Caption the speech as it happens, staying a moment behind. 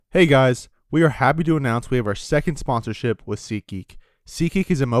Hey guys, we are happy to announce we have our second sponsorship with SeatGeek. SeatGeek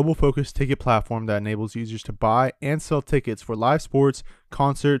is a mobile-focused ticket platform that enables users to buy and sell tickets for live sports,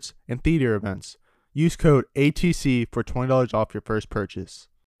 concerts, and theater events. Use code ATC for $20 off your first purchase.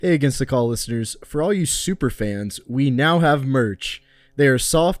 Hey, Against the Call listeners, for all you super fans, we now have merch. They are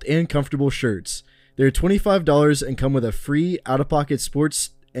soft and comfortable shirts. They're $25 and come with a free out-of-pocket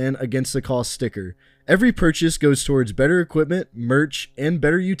sports and Against the Call sticker. Every purchase goes towards better equipment, merch, and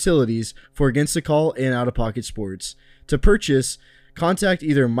better utilities for Against the Call and out-of-pocket sports. To purchase, contact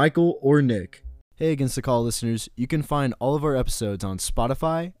either Michael or Nick. Hey, Against the Call listeners, you can find all of our episodes on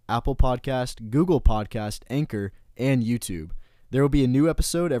Spotify, Apple Podcast, Google Podcast, Anchor, and YouTube. There will be a new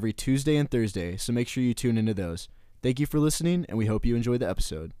episode every Tuesday and Thursday, so make sure you tune into those. Thank you for listening, and we hope you enjoy the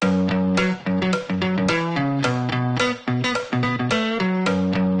episode.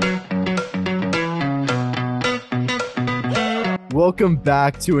 Welcome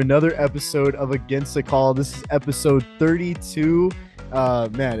back to another episode of Against the Call. This is episode 32.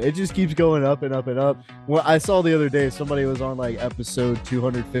 Man, it just keeps going up and up and up. Well, I saw the other day somebody was on like episode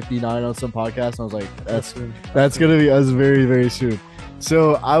 259 on some podcast, and I was like, that's gonna be us very, very soon.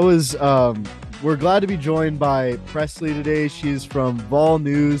 So we're glad to be joined by Presley today. She's from Vol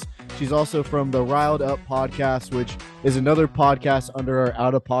News. She's also from the Riled podcast, which is another podcast under our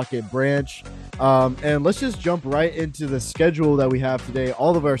Out of Pocket branch. And let's just jump right into the schedule that we have today.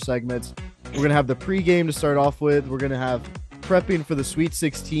 All of our segments. We're going to have the pregame to start off with. We're going to have prepping for the Sweet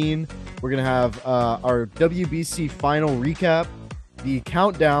 16. We're going to have our WBC final recap, the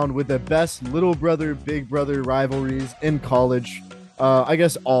countdown with the best little brother, big brother rivalries in college. I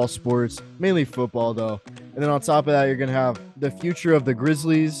guess all sports, mainly football though. And then on top of that, you're going to have the future of the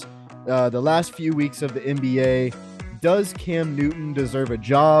Grizzlies, the last few weeks of the NBA. Does Cam Newton deserve a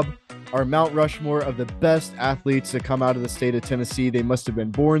job? Our Mount Rushmore of the best athletes to come out of the state of Tennessee. They must have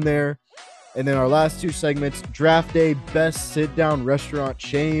been born there. And then our last two segments, draft day, best sit-down restaurant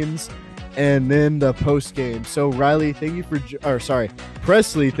chains, and then the post game. So Presley, thank you for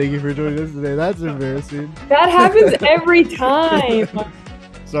joining us today. That's embarrassing. That happens every time.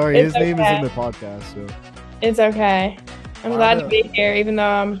 Sorry, his name is in the podcast, so it's okay. I'm glad to be here, even though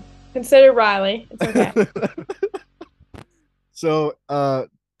I'm considered Riley. It's okay. So,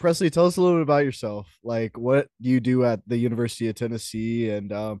 Presley, tell us a little bit about yourself. Like, what do you do at the University of Tennessee,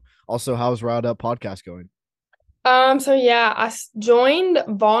 and also how's Riled Up podcast going? So yeah, I joined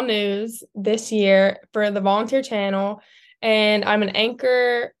Vol News this year for the volunteer channel, and I'm an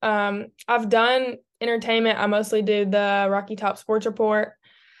anchor. I've done entertainment. I mostly do the Rocky Top Sports Report.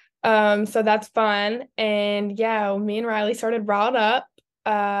 So that's fun. And yeah, me and Riley started Riled Up.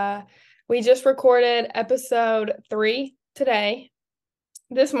 We just recorded episode 3 today.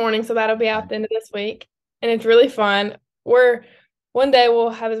 This morning, so that'll be out the end of this week, and it's really fun. One day we'll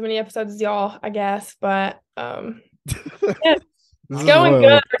have as many episodes as y'all, I guess, but yeah, it's going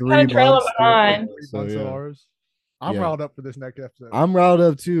good. We're kind of trailing behind. 3 months of ours. I'm riled up for this next episode. I'm riled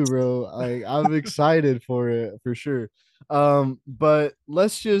up too, bro. I'm excited for it for sure. But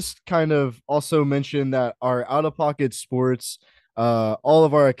let's just kind of also mention that our Out of Pocket Sports, all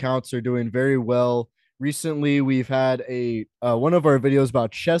of our accounts are doing very well. Recently, we've had one of our videos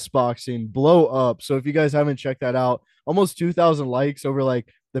about chess boxing blow up. So if you guys haven't checked that out, almost 2,000 likes over like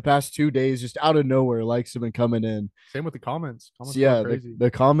the past 2 days, just out of nowhere. Likes have been coming in. Same with the comments. Yeah, the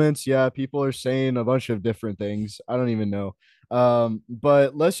comments. Yeah, people are saying a bunch of different things. I don't even know.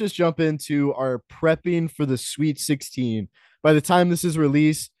 But let's just jump into our prepping for the Sweet 16. By the time this is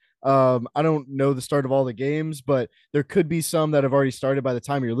released, I don't know the start of all the games, but there could be some that have already started by the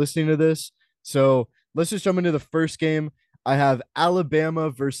time you're listening to this. So let's just jump into the first game. I have Alabama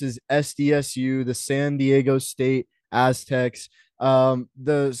versus SDSU, the San Diego State Aztecs.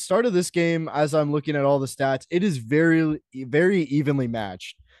 The start of this game, as I'm looking at all the stats, it is very, very evenly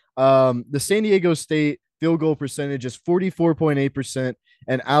matched. The San Diego State field goal percentage is 44.8%,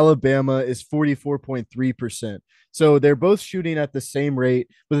 and Alabama is 44.3%. So they're both shooting at the same rate.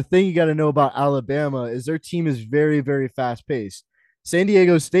 But the thing you got to know about Alabama is their team is very, very fast-paced. San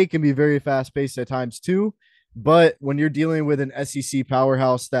Diego State can be very fast-paced at times too, but when you're dealing with an SEC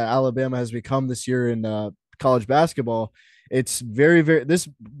powerhouse that Alabama has become this year in college basketball, it's very, very – this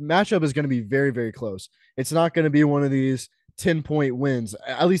matchup is going to be very, very close. It's not going to be one of these 10-point wins.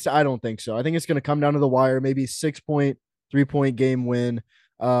 At least I don't think so. I think it's going to come down to the wire, maybe 6-point, 3-point game win.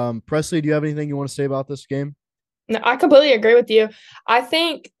 Presley, do you have anything you want to say about this game? No, I completely agree with you. I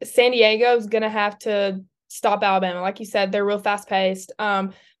think San Diego is going to have to stop Alabama. Like you said, they're real fast paced.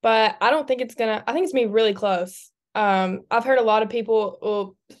 But I don't think it's going to, I think it's going to be really close. I've heard a lot of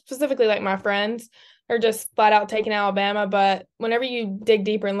people, specifically like my friends, or just flat out taking Alabama. But whenever you dig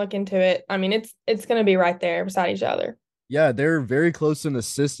deeper and look into it, I mean, it's going to be right there beside each other. Yeah, they're very close in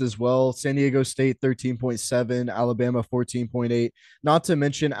assists as well. San Diego State 13.7, Alabama 14.8. Not to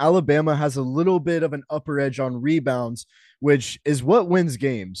mention, Alabama has a little bit of an upper edge on rebounds, which is what wins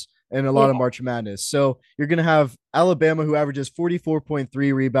games in a lot of Yeah. March Madness. So you're going to have Alabama, who averages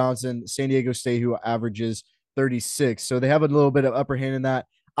 44.3 rebounds, and San Diego State, who averages 36. So they have a little bit of upper hand in that.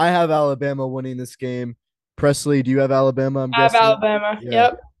 I have Alabama winning this game. Presley, do you have Alabama? I'm I have guessing. Alabama. Yeah.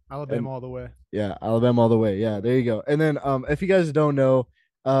 Yep. And Alabama all the way. yeah, Alabama all the way. Yeah, there you go. And then if you guys don't know,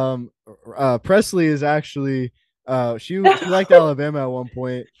 Presley is actually she liked Alabama at one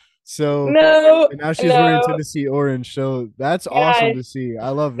point. So No, and now she's wearing no, Tennessee orange. So that's awesome guys, to see. I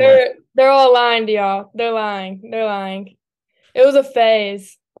love that. they're all lying to y'all. They're lying. They're lying. It was a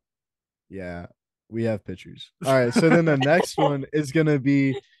phase. Yeah, we have pictures. All right, so then the next one is gonna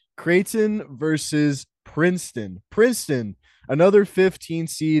be Creighton versus Princeton. Princeton, another 15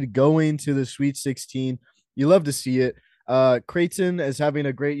 seed going to the Sweet 16. You love to see it. Creighton is having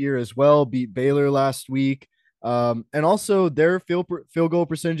a great year as well. Beat Baylor last week. And also their field goal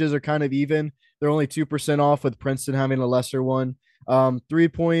percentages are kind of even. They're only 2% off with Princeton having a lesser one.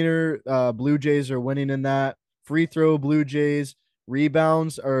 3-pointer Blue Jays are winning in that. Free throw Blue Jays.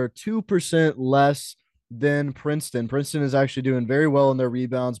 Rebounds are 2% less than Princeton. Princeton is actually doing very well in their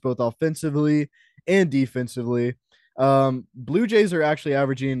rebounds, both offensively and defensively. Blue Jays are actually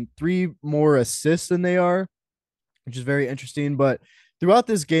averaging 3 more assists than they are, which is very interesting. But throughout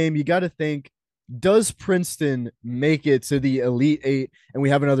this game, you got to think, does Princeton make it to the Elite Eight? And we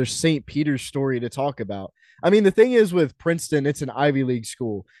have another St. Peter's story to talk about. I mean, the thing is with Princeton, it's an Ivy League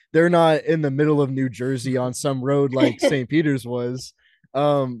school. They're not in the middle of New Jersey on some road like St. Peter's was.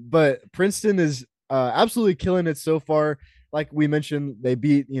 But Princeton is absolutely killing it so far. Like we mentioned, they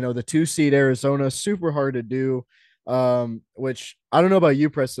beat, the 2 seed Arizona, super hard to do. Which I don't know about you,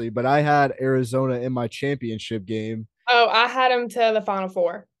 Presley, but I had Arizona in my championship game. Oh, I had them to the Final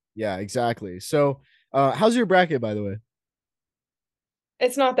Four. Yeah, exactly. So, how's your bracket, by the way?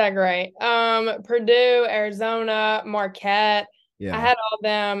 It's not that great. Purdue, Arizona, Marquette. I Yeah. had all of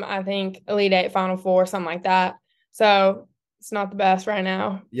them, I think, Elite Eight, Final Four, something like that. So it's not the best right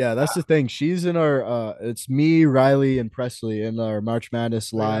now. Yeah, that's the thing. She's in our it's me, Riley, and Presley in our March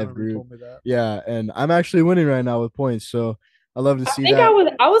Madness Oh, yeah, I live remember you group. told me that. Yeah, and I'm actually winning right now with points. So I love to I see think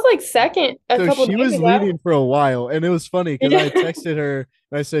that. I was like second a So couple she days was ago. leading for a while, and it was funny because I Yeah. texted her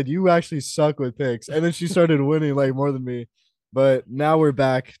and I said, "You actually suck with picks," and then she started winning like more than me. But now we're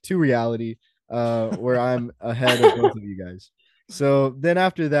back to reality, where I'm ahead of both of you guys. So then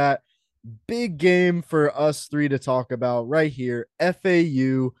after that, big game for us three to talk about right here: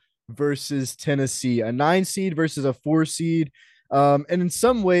 FAU versus Tennessee, a 9 seed versus a 4 seed. And in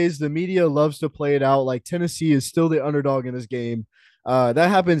some ways, the media loves to play it out like Tennessee is still the underdog in this game. That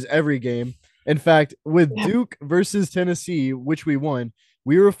happens every game. In fact, with Duke versus Tennessee, which we won,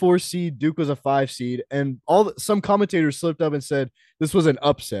 we were a 4 seed. Duke was a 5 seed, and some commentators slipped up and said this was an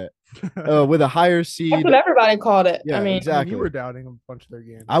upset with a higher That's seed. what everybody called it. I Yeah, mean, I mean, you exactly. were doubting a bunch of their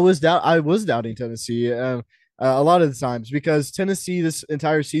games. I was doubting Tennessee a lot of the times because Tennessee this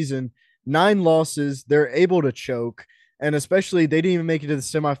entire season 9 losses, they're able to choke, and especially they didn't even make it to the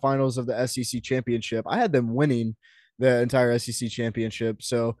semifinals of the SEC championship. I had them winning the entire SEC championship,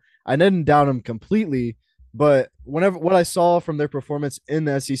 so I didn't doubt them completely. But whenever what I saw from their performance in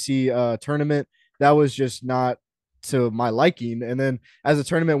the SEC tournament, that was just not to my liking. And then as the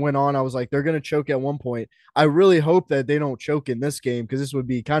tournament went on, I was like, they're going to choke at one point. I really hope that they don't choke in this game because this would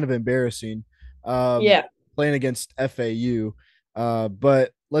be kind of embarrassing yeah. playing against FAU.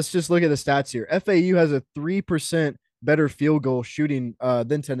 But let's just look at the stats here. FAU has a 3% better field goal shooting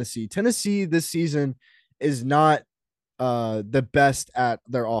than Tennessee. Tennessee this season is not the best at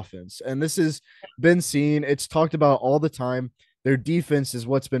their offense. And this has been seen. It's talked about all the time. Their defense is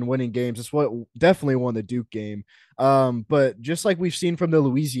what's been winning games. It's what definitely won the Duke game. But just like we've seen from the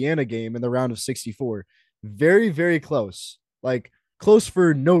Louisiana game in the round of 64, very, very close. Like close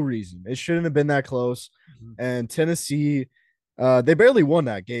for no reason. It shouldn't have been that close. Mhm. And Tennessee, they barely won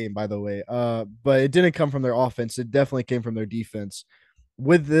that game, by the way. But it didn't come from their offense. It definitely came from their defense.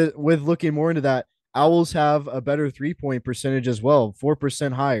 With looking more into that, Owls have a better 3-point percentage as well,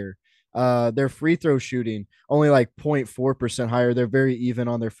 4% higher. Their free throw shooting only like 0.4% higher. They're very even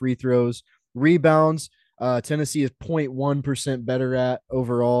on their free throws. Rebounds, Tennessee is 0.1% better at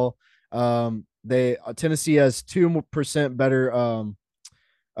overall. They Tennessee has 2% better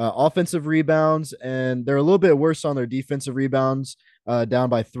offensive rebounds, and they're a little bit worse on their defensive rebounds, down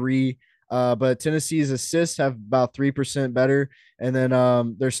by 3. But Tennessee's assists have about 3% better, and then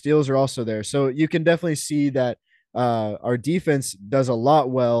their steals are also there. So you can definitely see that our defense does a lot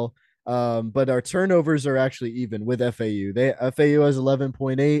well. But our turnovers are actually even with FAU. FAU has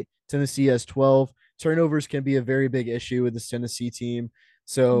 11.8, Tennessee has 12. Turnovers can be a very big issue with this Tennessee team.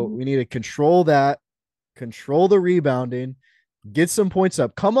 So Mhm. we need to control that, control the rebounding, get some points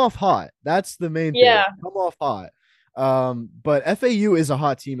up, come off hot. That's the main thing. Yeah. Come off hot. But FAU is a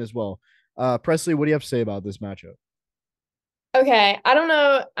hot team as well. Presley, what do you have to say about this matchup? Okay, I don't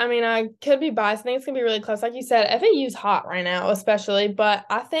know. I mean, I could be biased. I think it's gonna be really close. Like you said, FAU's hot right now, especially, but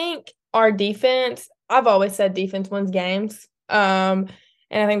I think our defense, I've always said defense wins games.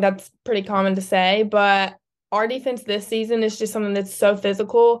 And I think that's pretty common to say, but our defense this season is just something that's so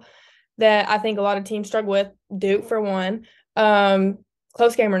physical that I think a lot of teams struggle with. Duke for one. Um,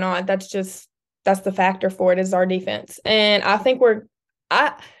 Close game or not, that's the factor for it is our defense. And I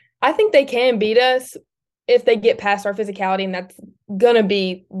I think they can beat us if they get past our physicality, and that's gonna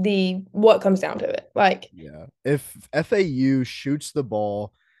be the what comes down to it. Like, Yeah. If FAU shoots the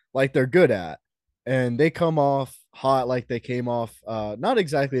ball like they're good at, and they come off hot like they came off, not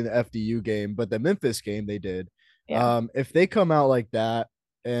exactly the FDU game, but the Memphis game they did. yeah, If they come out like that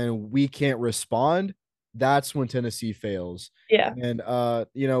and we can't respond, that's when Tennessee fails. yeah, And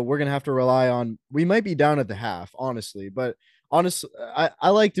we're gonna have to rely on we might be down at the half, honestly, but honestly, I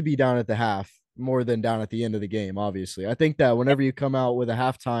like to be down at the half more than down at the end of the game, obviously. I think that whenever you come out with a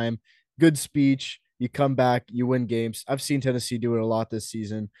halftime good speech. You come back, you win games. I've seen Tennessee do it a lot this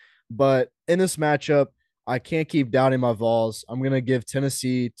season, but in this matchup, I can't keep doubting my Vols. I'm gonna give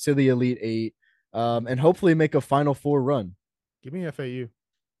Tennessee to the Elite Eight, and hopefully make a Final Four run. Give me FAU.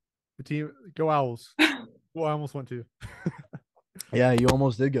 The team, go Owls. Well, I almost went to. Yeah, you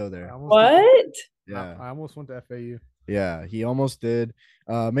almost did go I there. almost did. what? Yeah, I almost went to FAU. yeah, he almost did.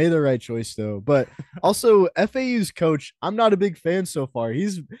 Made the right choice though. But also FAU's coach, I'm not a big fan so far.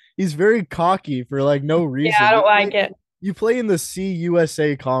 He's very cocky for like no Yeah, I reason. don't like it. You play in the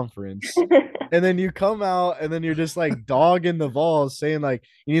CUSA conference. And then you come out and then you're just like dogging the Vols, saying like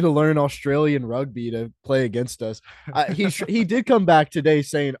you need to learn Australian rugby to play against us. He did come back today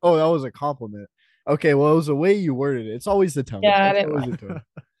saying, "Oh, that was a compliment." Okay, well, it was the way you worded it. It's always the tone. Yeah, I It's didn't always like the tone.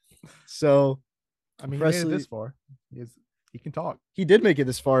 So I mean, he made it Presley, this far. He can talk. he did make it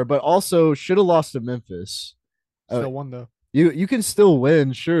this far, but also should have lost to Memphis. Uh, Still won though. you can still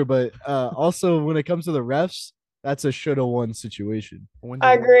win, sure, but also when it comes to the refs, that's a should have won situation. A win's a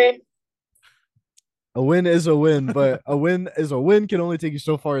I win. agree. A win is a win, but a win is a win can only take you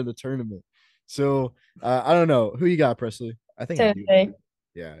so far in the tournament. So I don't know who you got, Presley. I think I do. Tennessee.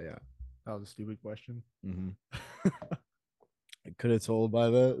 Yeah, yeah. That was a stupid question. Mm-hmm. I could have told by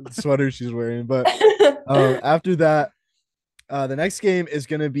the sweater she's wearing, but after that, the next game is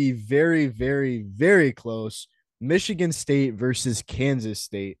going to be very, very, very close. Michigan State versus Kansas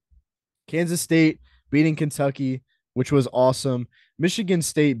State. Kansas State beating Kentucky, which was awesome. Michigan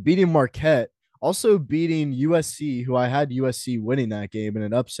State beating Marquette, also beating USC, who I had USC winning that game in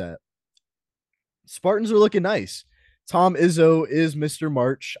an upset. Spartans are looking nice. Tom Izzo is Mr.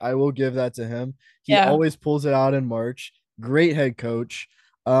 March. I will give that to him. He Yeah, always pulls it out in March. Great head coach.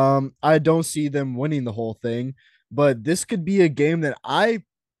 I don't see them winning the whole thing, but this could be a game that I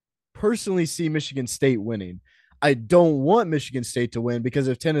personally see Michigan State winning. I don't want Michigan State to win because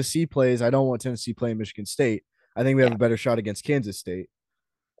if Tennessee plays, I don't want Tennessee playing Michigan State. I think we have yeah, a better shot against Kansas State.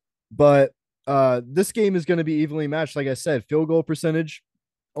 But this game is going to be evenly matched. Like I said, field goal percentage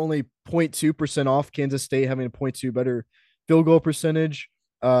only 0.2% off. Kansas State having a 0.2 better field goal percentage.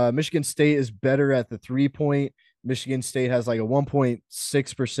 Michigan State is better at the 3 point. Michigan State has like a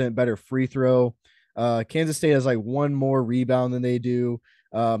 1.6% better free throw. Kansas State has like one more rebound than they do.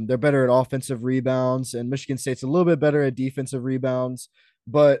 They're better at offensive rebounds, and Michigan State's a little bit better at defensive rebounds.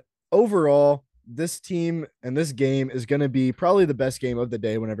 But overall, this team and this game is going to be probably the best game of the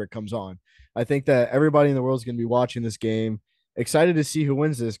day whenever it comes on. I think that everybody in the world is going to be watching this game. Excited to see who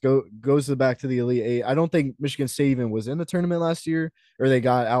wins this. Goes back to the Elite Eight. I don't think Michigan State even was in the tournament last year, or they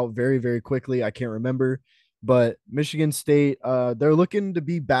got out very, very quickly. I can't remember. But Michigan State, they're looking to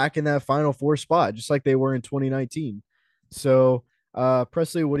be back in that Final Four spot, just like they were in 2019. So,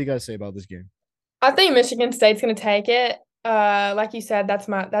 Presley, what do you got to say about this game? I think Michigan State's gonna take it. Like you said, that's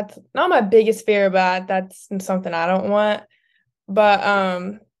not my biggest fear, but that's something I don't want. But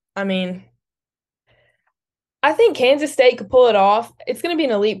I mean, I think Kansas State could pull it off. It's gonna be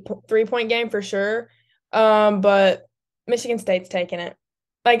an elite 3 point game for sure. But Michigan State's taking it.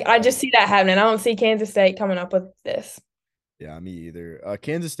 Like I just see that happening. I don't see Kansas State coming up with this. Yeah, me either.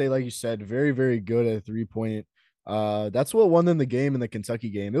 Kansas State, like you said, very, very good at 3 point That's what won them the game in the Kentucky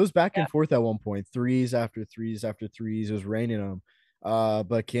game. It was back Yeah. and forth at one point, threes after threes after threes. It was raining them.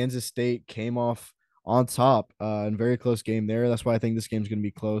 But Kansas State came off on top in a very close game there. That's why I think this game's going to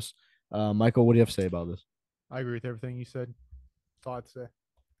be close. Michael, what do you have to say about this? I agree with everything you said. That's all I'd say.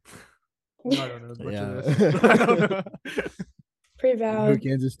 No, I don't know much of Yeah. this. I don't know. Pretty You know who valid.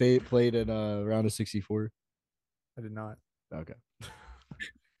 Kansas State played in round of 64? I did not. Okay.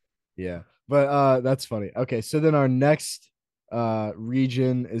 Yeah. But that's funny. Okay, so then our next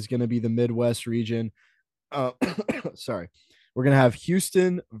region is going to be the Midwest region. Uh, sorry. We're going to have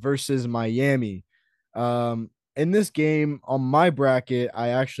Houston versus Miami. In this game on my bracket, I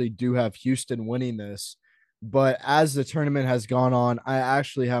actually do have Houston winning this, but as the tournament has gone on, I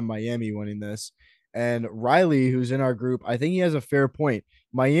actually have Miami winning this. And Riley, who's in our group, I think he has a fair point.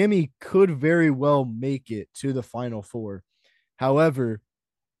 Miami could very well make it to the Final Four. However,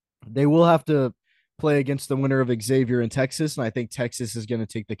 they will have to play against the winner of Xavier and Texas, and I think Texas is going to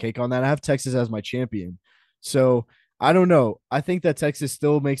take the cake on that. I have Texas as my champion. So I don't know. I think that Texas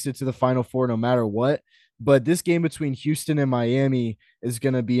still makes it to the Final Four no matter what. But this game between Houston and Miami is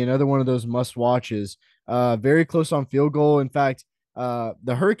going to be another one of those must watches. Very close on field goal. In fact,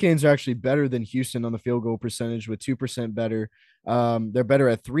 the Hurricanes are actually better than Houston on the field goal percentage with 2% better. They're better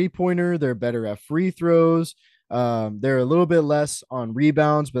at 3-pointer. They're better at free throws. They're a little bit less on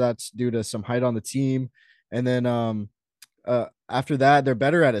rebounds, but that's due to some height on the team. And then after that, they're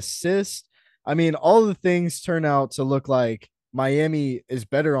better at assists. I mean, all the things turn out to look like Miami is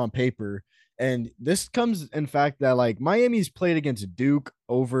better on paper. And this comes in fact that like Miami's played against Duke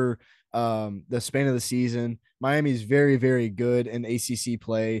over the span of the season. Miami's very, very good in ACC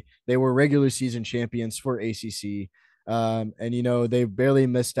play. They were regular season champions for ACC. And you know, they barely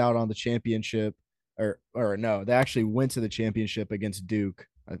missed out on the championship or no, they actually went to the championship against Duke.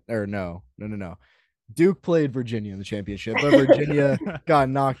 Or no. Duke played Virginia in the championship, but Virginia got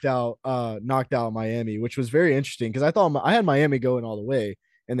knocked out Miami, which was very interesting because I thought I had Miami going all the way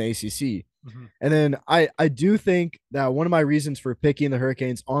in the ACC. Mm-hmm. And then I do think that one of my reasons for picking the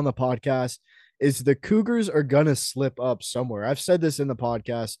Hurricanes on the podcast is the Cougars are gonna slip up somewhere. I've said this in the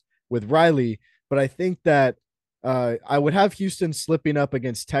podcast with Riley, but I think that I would have Houston slipping up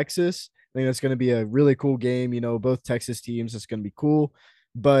against Texas. I think that's going to be a really cool game. You know, both Texas teams. It's going to be cool,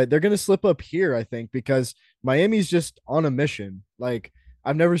 but they're going to slip up here, I think, because Miami's just on a mission. Like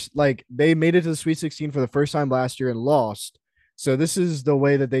I've never like they made it to the Sweet 16 for the first time last year and lost. So this is the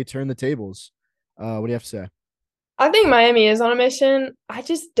way that they turn the tables. What do you have to say? I think Miami is on a mission. I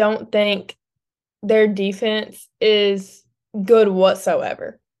just don't think their defense is good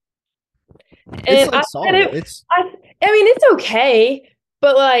whatsoever. It's And like I said solid. it. I mean, it's okay,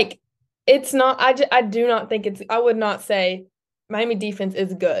 but like, it's not. I do not think it's. I would not say Miami defense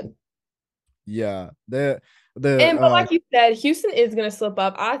is good. Yeah. But like you said, Houston is going to slip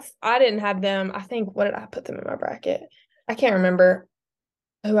up. I didn't have them. I think what did I put them in my bracket? I can't remember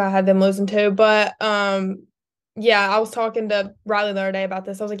who I had them losing to, but yeah, I was talking to Riley the other day about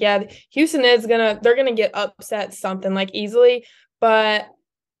this. I was like, yeah, Houston is they're gonna get upset something like easily, but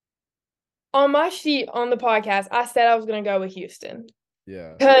on my sheet on the podcast, I said I was gonna go with Houston.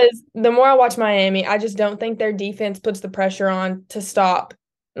 Yeah. Because the more I watch Miami, I just don't think their defense puts the pressure on to stop,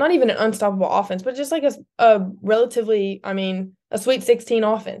 not even an unstoppable offense, but just like a relatively, I mean, a Sweet 16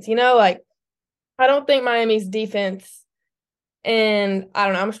 offense, you know? Like, I don't think Miami's defense, and I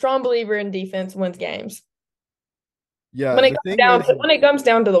don't know, I'm a strong believer in defense wins games. Yeah. When it The comes thing down is, to, when it comes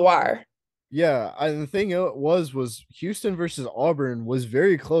down to the wire. yeah, the thing was Houston versus Auburn was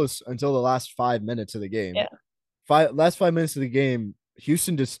very close until the last 5 minutes of the game. Yeah. Last 5 minutes of the game,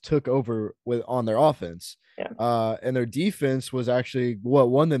 Houston just took over with on their offense. Yeah. And their defense was actually what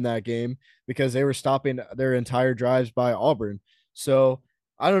won them that game because they were stopping their entire drives by Auburn. So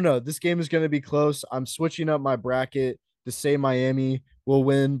I don't know. This game is going to be close. I'm switching up my bracket to say Miami will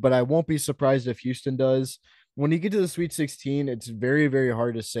win, but I won't be surprised if Houston does. When you get to the Sweet 16, it's very, very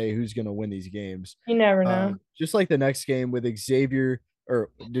hard to say who's going to win these games. You never know. Just like the next game with Xavier, or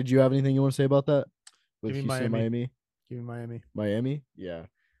did you have anything you want to say about that? With Give me Houston and Miami? Give me Miami. Miami? Yeah.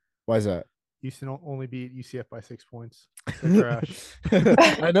 Why is that? Houston only beat UCF by 6 points. They're trash.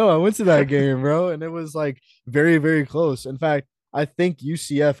 I know. I went to that game, bro, and it was like very, very close. In fact, I think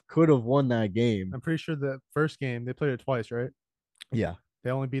UCF could have won that game. I'm pretty sure the first game they played it twice, right? Yeah. They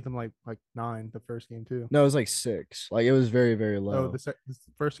only beat them like 9 the first game too. No, it was like 6. Like it was very, very low. Oh, the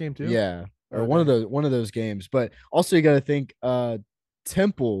first game too. Yeah, or Oh, one of those games. But also, you got to think,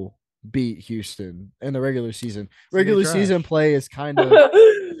 Temple beat Houston in the regular season. So Regular trash. season play is kind of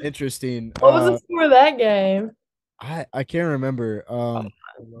interesting. What was the score of that game? I can't remember.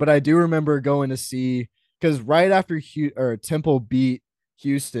 But I do remember going to see because right after Temple beat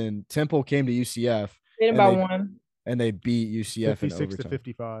Houston, Temple came to UCF Beat him and by they one. beat UCF in 56 to overtime,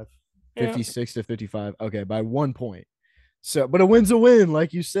 55. Yeah. 56 to 55. Okay, by 1 point. So, but a win's a win,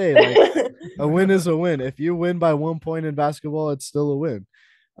 like you say. Like a win is a win. If you win by 1 point in basketball, it's still a win.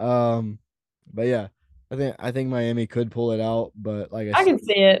 Um, but yeah, I think Miami could pull it out, but like I I said, can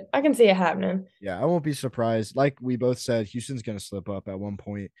see it. I can see it happening. yeah, I won't be surprised. Like we both said, Houston's gonna slip up at 1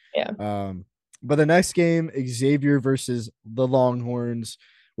 point. Yeah. But the next game, Xavier versus the Longhorns,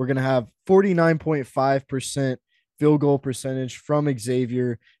 we're gonna have 49.5% field goal percentage from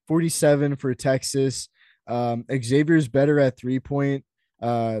Xavier, 47 for Texas. Xavier's better at 3 point.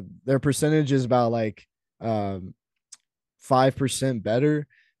 Their percentage is about like 5% better,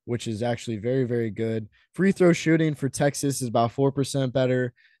 which is actually very, very good. Free throw shooting for Texas is about 4%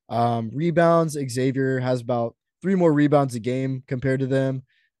 better. Rebounds, Xavier has about 3 more rebounds a game compared to them.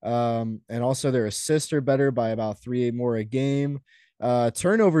 And also their assists are better by about 3 more a game.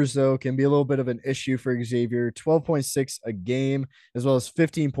 Turnovers, though, can be a little bit of an issue for Xavier, 12.6 a game, as well as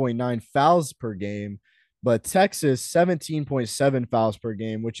 15.9 fouls per game. But Texas, 17.7 fouls per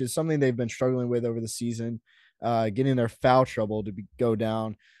game, which is something they've been struggling with over the season, getting their foul trouble to go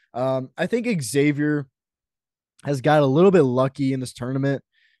down. I think Xavier has got a little bit lucky in this tournament.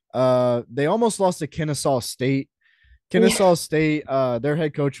 They almost lost to Kennesaw State. Kennesaw State, their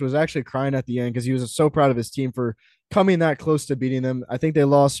head coach was actually crying at the end because he was so proud of his team for coming that close to beating them. I think they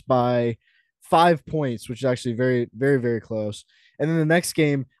lost by 5 points, which is actually very, very, very close. And then the next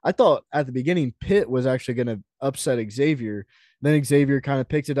game, I thought at the beginning Pitt was actually going to upset Xavier. Then Xavier kind of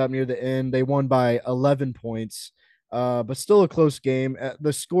picked it up near the end. They won by 11 points, but still a close game.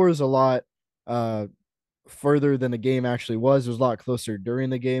 The score is a lot further than the game actually was. It was a lot closer during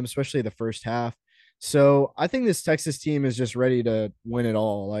the game, especially the first half. So I think this Texas team is just ready to win it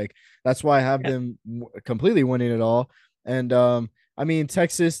all. Like that's why I have them completely winning it all. And I mean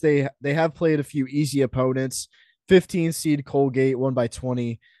Texas, they have played a few easy opponents. 15 seed Colgate won by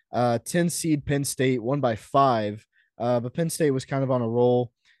 20. 10 seed Penn State won by 5. But Penn State was kind of on a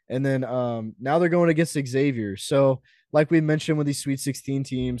roll. And then now they're going against Xavier. So like we mentioned with these Sweet 16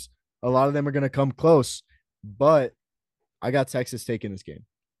 teams, a lot of them are going to come close. But I got Texas taking this game.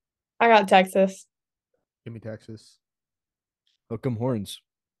 I got Texas. Give me Texas. Hook 'em horns.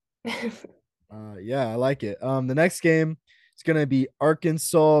 Yeah, I like it. The next game is gonna be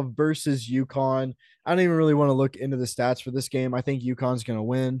Arkansas versus UConn. I don't even really want to look into the stats for this game. I think UConn's gonna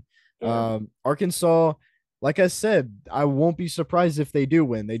win. Yeah. Arkansas, like I said, I won't be surprised if they do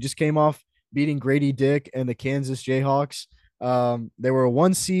win. They just came off beating Grady Dick and the Kansas Jayhawks. They were a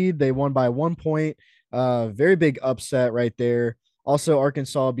 1 seed. They won by 1 point. Very big upset right there. Also,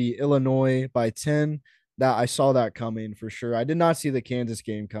 Arkansas beat Illinois by 10. That I saw that coming for sure. I did not see the Kansas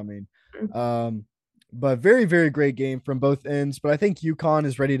game coming. But very, very great game from both ends. But I think UConn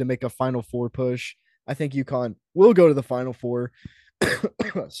is ready to make a Final Four push. I think UConn will go to the Final Four.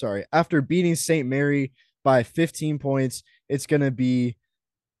 Sorry. After beating St. Mary by 15 points, it's going to be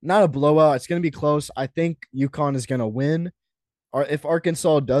not a blowout. It's going to be close. I think UConn is going to win. Or if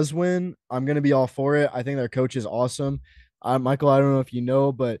Arkansas does win, I'm going to be all for it. I think their coach is awesome. Michael, I don't know if you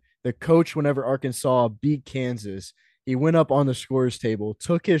know, but the coach, whenever Arkansas beat Kansas, he went up on the scores table,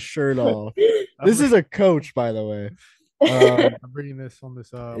 took his shirt off. This is a coach, by the way. I'm reading this on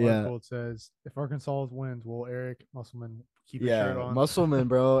this Yeah. article. It says, if Arkansas wins, will Eric Musselman keep his Yeah, shirt on? Muscleman,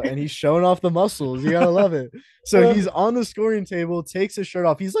 bro. And he's showing off the muscles. You gotta love it. So he's on the scoring table, takes his shirt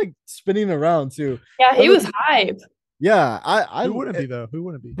off. He's like spinning around too. Yeah, he was hype. Yeah, I Who wouldn't be though? Who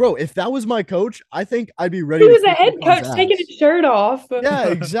wouldn't be? Bro, if that was my coach, I think I'd be ready He to was a kick head UConn's coach taking ass. his shirt off. Yeah,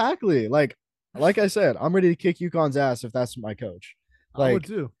 exactly. Like I said, I'm ready to kick UConn's ass if that's my coach. I would Like,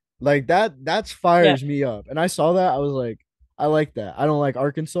 too. like that fires me up. And I saw that. I was like, I like that. I don't like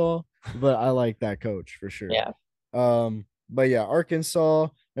Arkansas, but I like that coach for sure. Yeah. But yeah, Arkansas,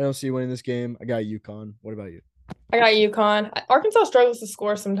 I don't see winning this game. I got UConn. What about you? I got UConn. Arkansas struggles to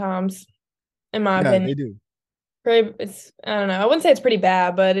score sometimes, in my Yeah, opinion. they do. It's I don't know. I wouldn't say it's pretty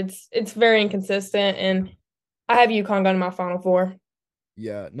bad, but it's very inconsistent, and I have UConn going to my Final Four.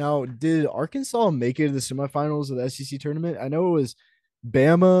 Yeah. Now, did Arkansas make it to the semifinals of the SEC tournament? I know it was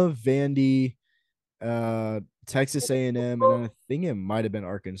Bama, Vandy, Texas A&M, and then I think it might have been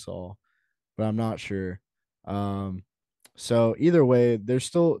Arkansas, but I'm not sure. So either way, they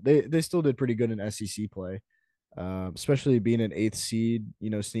still did pretty good in SEC play, especially being an 8th seed.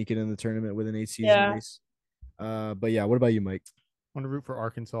 Sneaking in the tournament with an 8th season Yeah. race. But yeah, what about you, Mike? I want to root for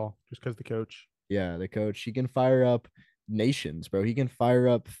Arkansas just because the coach. Yeah, the coach. He can fire up nations, bro. He can fire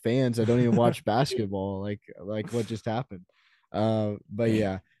up fans that don't even watch basketball, like what just happened. But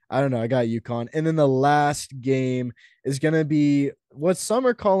yeah, I don't know. I got UConn. And then the last game is going to be what some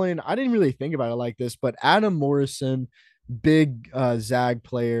are calling, I didn't really think about it like this, but Adam Morrison, big Zag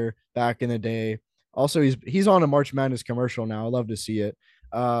player back in the day. Also, he's on a March Madness commercial now. I love to see it.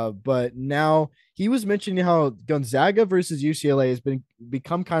 But now he was mentioning how Gonzaga versus UCLA has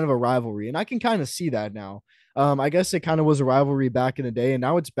become kind of a rivalry, and I can kind of see that now. I guess it kind of was a rivalry back in the day, and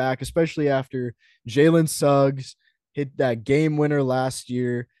now it's back, especially after Jalen Suggs hit that game winner last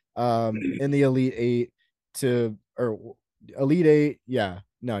year in the Elite Eight or Elite Eight. Yeah,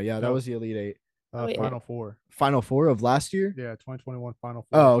 no, yeah, that No. was the Elite Eight. Final Four. Final Four of last year. Yeah, 2021 Final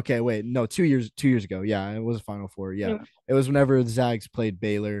Four. Oh, okay. Wait, no, 2 years ago. Yeah, it was Final Four. Yeah, it was whenever the Zags played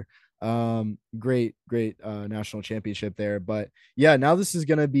Baylor. Great national championship there. But yeah, now this is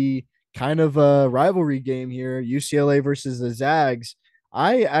gonna be kind of a rivalry game here. UCLA versus the Zags.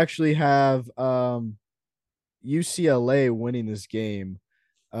 I actually have UCLA winning this game.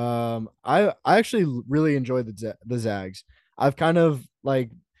 I actually really enjoy the Zags. I've kind of like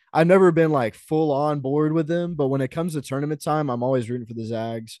I've never been like full on board with them, but when it comes to tournament time, I'm always rooting for the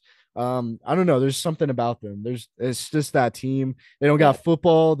Zags. I don't know. There's something about them. It's just that team. They don't got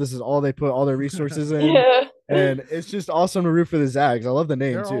football. This is all they put all their resources in, Yeah. and it's just awesome to root for the Zags. I love the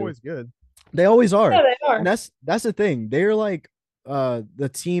name They're too. always good. They always are. Yeah, they are. And that's the thing. They're like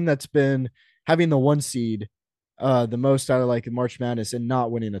the team that's been having the one seed the most out of like March Madness and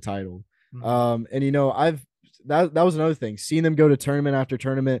not winning a title. And I've that was another thing. Seeing them go to tournament after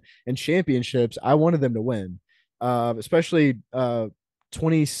tournament and championships, I wanted them to win. Especially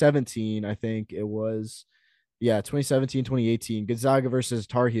 2017, I think it was. Yeah, 2017, 2018, Gonzaga versus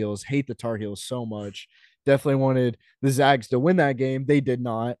Tar Heels. Hate the Tar Heels so much. Definitely wanted the Zags to win that game. They did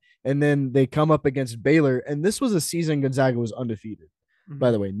not. And then they come up against Baylor. And this was a season Gonzaga was undefeated.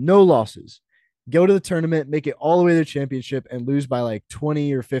 By the way, no losses. Go to the tournament, make it all the way to the championship, and lose by like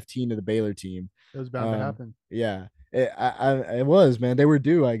 20 or 15 to the Baylor team. It was bound to happen. Yeah, it was, man. They were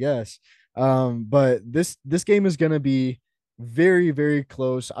due, I guess. But this game is gonna be very, very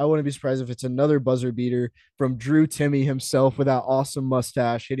close. I wouldn't be surprised if it's another buzzer beater from Drew Timmy himself with that awesome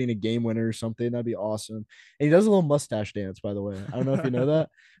mustache hitting a game winner or something. That'd be awesome. And he does a little mustache dance, by the way. I don't know if you know that,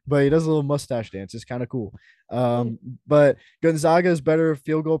 but he does a little mustache dance. It's kind of cool. But Gonzaga is better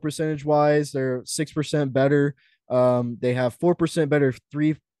field goal percentage wise. They're 6% better. They have 4% better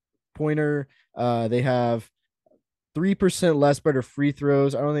 3-pointer. They have 3% less better free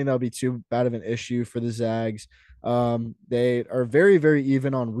throws. I don't think that'll be too bad of an issue for the Zags. They are very, very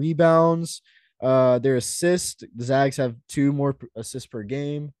even on rebounds. Their assists, the Zags have 2 more assists per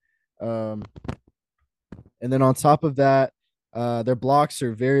game. And then on top of that, their blocks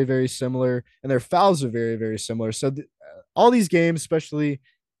are very, very similar, and their fouls are very, very similar. So all these games, especially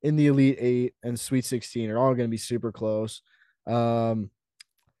in the Elite Eight and Sweet 16, are all going to be super close.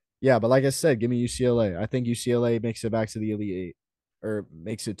 Yeah, but like I said, give me UCLA. I think UCLA makes it back to the Elite Eight, or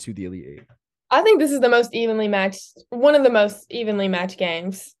makes it to the Elite Eight. I think this is one of the most evenly matched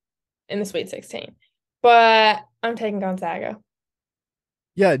games in the Sweet 16. But I'm taking Gonzaga.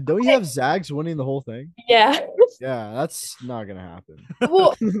 Yeah, don't you have Zags winning the whole thing? Yeah. Yeah, that's not gonna happen.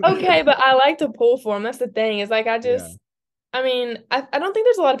 Well, okay, but I like to pull for them. That's the thing. Is like I mean, I don't think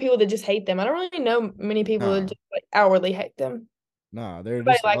there's a lot of people that just hate them. I don't really know many people that just like outwardly hate them. No, they're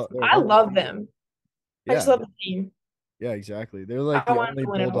But just like I love them. I just love the team. Yeah, exactly. They're like the only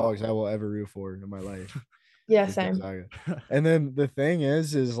Bulldogs I will ever root for in my life. Yeah, same. And then the thing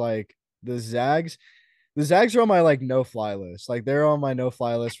is like the Zags are on my like no fly list. Like they're on my no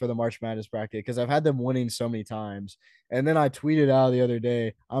fly list for the March Madness bracket because I've had them winning so many times. And then I tweeted out the other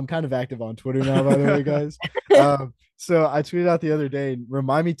day. I'm kind of active on Twitter now, by the way, guys. So I tweeted out the other day,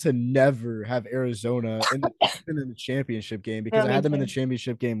 remind me to never have Arizona in the championship game because I had them in the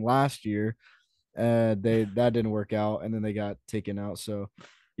championship game last year. That didn't work out, and then they got taken out. So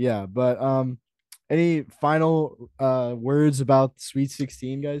yeah, but any final words about the Sweet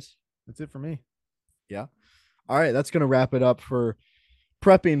 16, guys? That's it for me. Yeah. All right, that's gonna wrap it up for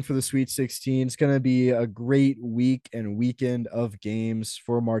prepping for the Sweet 16. It's gonna be a great week and weekend of games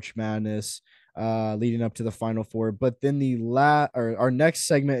for March Madness, leading up to the Final Four. But then our next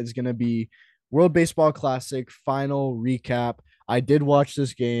segment is gonna be World Baseball Classic final recap. I did watch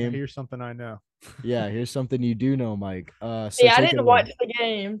this game. Here's something I know. Yeah, here's something you do know, Mike. So yeah, I didn't watch the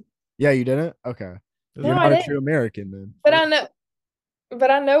game. Yeah, you didn't? Okay. You're not a true American then. But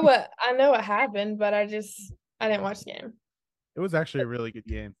I know what happened, but I didn't watch the game. It was actually a really good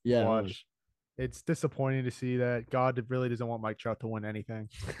game to watch. It's disappointing to see that God really doesn't want Mike Trout to win anything.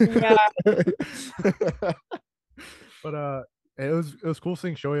 Yeah. But it was cool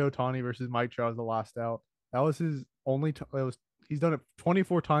seeing Shohei Ohtani versus Mike Trout as the last out. That was his only. he's done it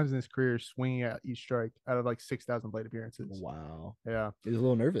 24 times in his career, swinging at each strike out of like 6,000 plate appearances. Wow. Yeah, He's a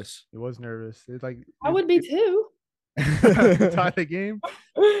little nervous. he was nervous. It's like I would be too. tie the game.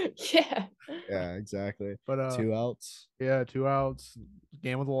 Yeah. Yeah, exactly. But 2 outs. yeah, 2 outs,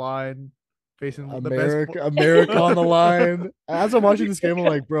 game with the line, facing America, the best. America on the line. As I'm watching this game, I'm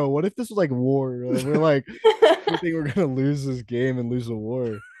like, bro, what if this was like war? Like, we're like, we think we're gonna lose this game and lose the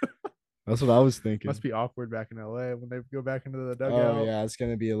war. That's what I was thinking. Must be awkward back in LA when they go back into the dugout. Oh yeah, it's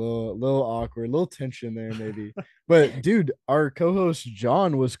gonna be a little awkward, a little tension there maybe. But dude, our co-host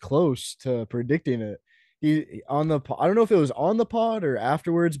John was close to predicting it. He on the I don't know if it was on the pod or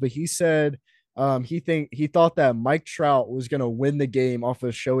afterwards, but he said he thought that Mike Trout was gonna win the game off a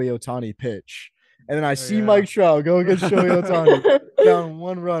Shohei Ohtani pitch. And then I see yeah. Mike Trout go against Shohei Ohtani down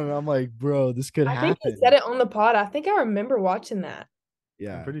 1 run, and I'm like, bro, this could I happen. think he said it on the pod. I think I remember watching that.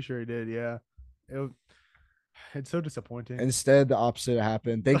 Yeah, I'm pretty sure he did. Yeah, it's so disappointing. instead the opposite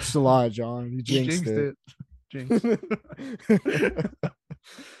happened. Thanks a lot, John. You jinxed it. Jinxed.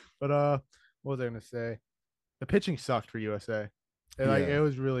 But what was I gonna say? The pitching sucked for USA. It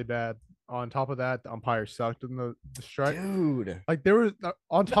was really bad. On top of that, the umpires sucked in the strike. Dude, Like there was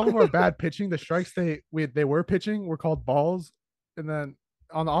on top of our bad pitching, the strikes they were pitching were called balls, and then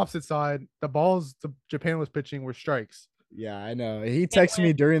on the opposite side, the balls Japan was pitching were strikes. yeah, I know. He texted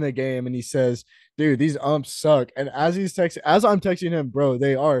me during the game and he says, "Dude, these umps suck." And as I'm texting him, bro,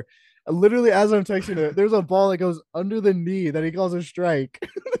 they are. Literally, as I'm texting him, there's a ball that goes under the knee that he calls a strike.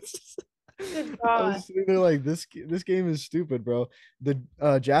 Good I God. was sitting there like, this game is stupid, bro. The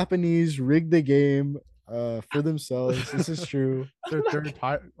Japanese rigged the game for themselves. This is true. Their third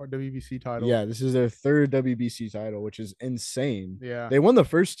or WBC title. Yeah, this is their 3rd WBC title, which is insane. Yeah. They won the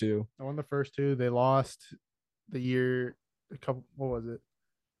first 2. They won the first 2. They lost the year a couple. What was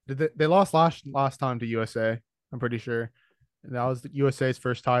it? They lost last time to USA? I'm pretty sure. And that was the USA's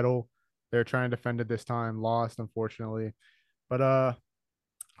first title. They're trying to defend it this time. Lost, unfortunately. But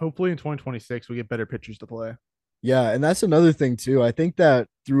hopefully in 2026 we get better pitchers to play. Yeah, and that's another thing too. I think that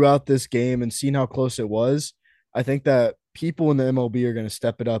throughout this game and seeing how close it was, I think that people in the MLB are going to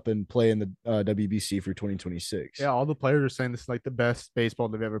step it up and play in the WBC for 2026. Yeah, all the players are saying this is like the best baseball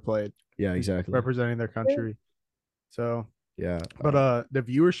they've ever played. Yeah, exactly. Representing their country. So yeah, but the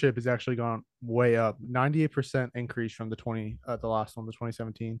viewership has actually gone way up. 98% increase from the last one, the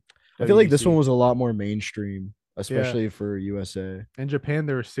 2017. I feel like this one was a lot more mainstream, especially for USA. In Japan,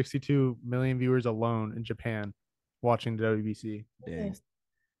 there were 62 million viewers alone in Japan watching the WBC. Dang.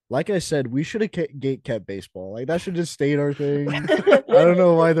 Like I said, we should have kept baseball. Like that should just stayed our thing. I don't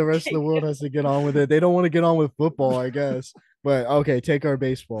know why the rest of the world has to get on with it. They don't want to get on with football, I guess. But okay, take our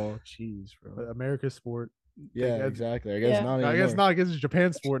baseball. Jeez, bro. America's sport. Yeah, exactly. I guess not anymore. I guess not. I guess it's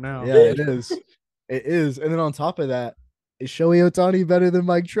Japan's sport now. Yeah, it is. It is. And then on top of that, is Shohei Ohtani better than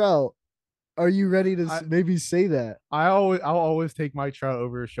Mike Trout? Are you ready to maybe say that? I'll always take Mike Trout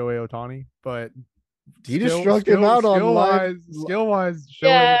over Shohei Ohtani, but he just struck him out on live. Skill wise,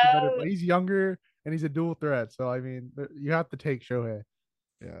 Shohei is better. But he's younger and he's a dual threat. So I mean, you have to take Shohei.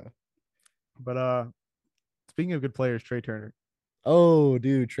 Yeah. But speaking of good players, Trey Turner. Oh,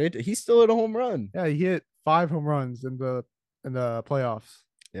 dude, he's still at a home run. Yeah, he hit 5 home runs in the playoffs.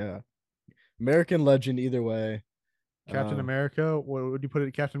 Yeah. American legend either way. Captain America. What would you put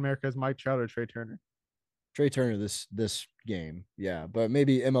it? Captain America as Mike Trout or Trey Turner? Trey Turner this game. Yeah, but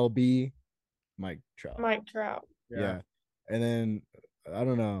maybe MLB Mike Trout. Mike Trout. Yeah. And then I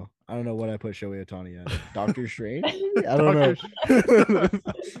don't know what I put Shohei Ohtani at. Doctor Strange? I don't know.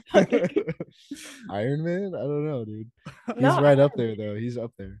 Iron Man? I don't know, dude. He's right up there though. He's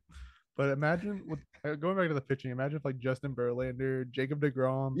up there. But imagine going back to the pitching. Imagine if like Justin Verlander, Jacob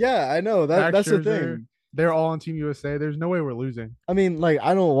deGrom. Yeah, I know that's the thing. They're all on Team USA. There's no way we're losing. I mean, like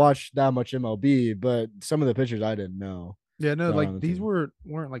I don't watch that much MLB, but some of the pitchers I didn't know. Yeah, no, like these weren't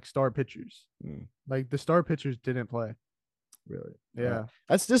like star pitchers. Mm. Like the star pitchers didn't play. Really? Yeah.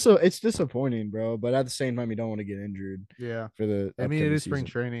 It's disappointing, bro. But at the same time, you don't want to get injured. Yeah. For the I mean, it is season. spring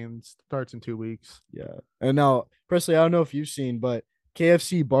training. It starts in 2 weeks. Yeah. And now, Presley, I don't know if you've seen, but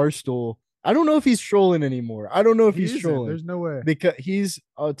KFC Barstool. I don't know if he's trolling anymore. I don't know if he's trolling. There's no way. Because he's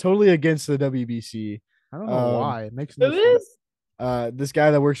totally against the WBC. I don't know why. It makes no sense. This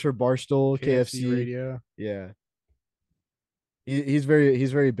guy that works for Barstool, KFC Radio. Yeah. He's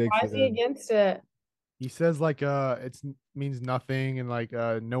very big. Why is he against it? He says like it means nothing and like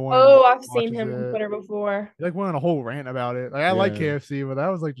no one. Oh, I've seen him on Twitter before. He like went on a whole rant about it. Like I like KFC, but that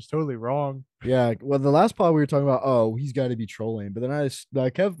was like just totally wrong. Yeah, well, the last pod we were talking about, oh, he's got to be trolling, but then I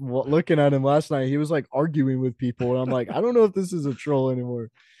kept looking at him last night. He was like arguing with people, and I'm like, I don't know if this is a troll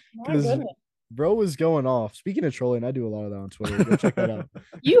anymore. My goodness. Bro was going off. Speaking of trolling, I do a lot of that on Twitter. Go check that out.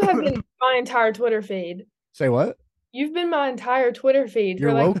 You have been my entire Twitter feed. Say what? You've been my entire Twitter feed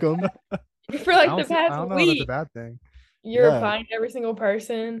You're welcome. for like the I past don't know if that's a week. bad thing. You're Yeah. replying to every single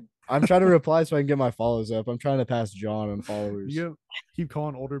person. I'm trying to reply so I can get my follows up. I'm trying to pass John on followers. You keep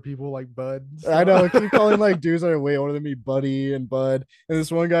calling older people like bud. I know. I keep calling like dudes that are way older than me, buddy and bud. And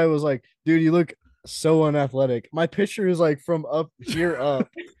this one guy was like, dude, you look so unathletic. My picture is like from up here up.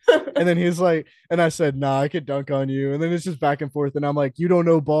 And then he's like, and I said, nah, I could dunk on you. And then it's just back and forth. And I'm like, you don't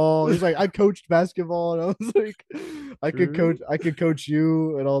know ball. He's like, I coached basketball. And I was like, I could coach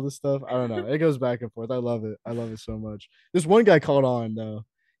you and all this stuff. I don't know. It goes back and forth. I love it. I love it so much. This one guy called on though.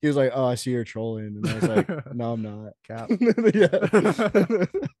 He was like, oh, I see you're trolling. And I was like, no, I'm not. Cap. Yeah.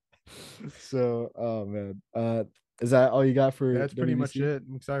 So, oh man. Is that all you got for That's pretty much WBC? it.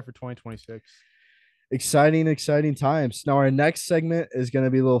 I'm excited for 2026. Exciting times. Now, our next segment is going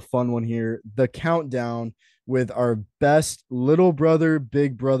to be a little fun one here, the countdown with our best little brother,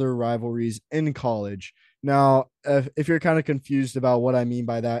 big brother rivalries in college. Now, if you're kind of confused about what I mean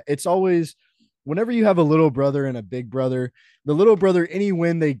by that, it's always whenever you have a little brother and a big brother, the little brother, any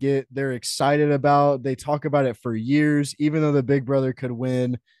win they get, they're excited about. They talk about it for years, even though the big brother could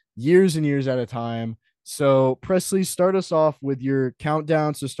win years and years at a time. So, Presley, start us off with your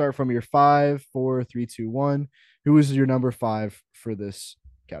countdown. So, start from your 5, 4, 3, 2, 1. Who is your number 5 for this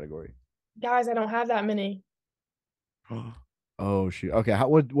category? Guys, I don't have that many. Oh shoot. Okay.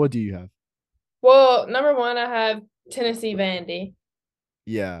 What do you have? Well, number one, I have Tennessee Vandy.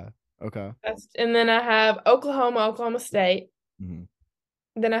 Yeah. Okay. And then I have Oklahoma State. Mhm.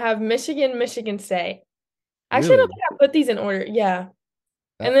 Then I have Michigan State. Actually, I don't Really? think I put these in order. Yeah.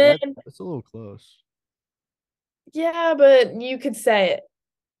 And That, then, that's a little close. yeah, but you could say it.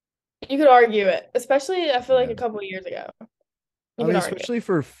 You could argue it, especially I feel like Yeah. a couple of years ago. I You mean, could argue it. especially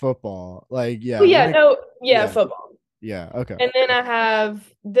for football. Like, yeah. Oh, yeah, Yeah. football. Yeah. Okay. And then I have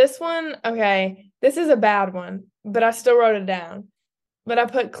this one. Okay, this is a bad one, but I still wrote it down. But I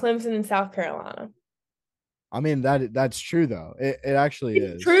put Clemson in South Carolina. I mean, that's true though. It actually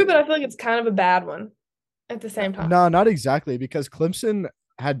It's is. true, but I feel like it's kind of a bad one at the same time. No, not exactly, because Clemson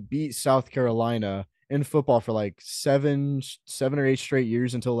had beat South Carolina in football for like seven or eight straight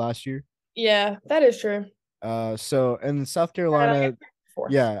years until last year. Yeah, that is true. So in South Carolina,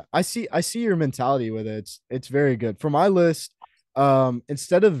 yeah, I see your mentality with it. It's very good. For my list,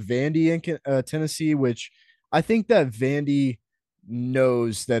 instead of Vandy in Tennessee, which I think that Vandy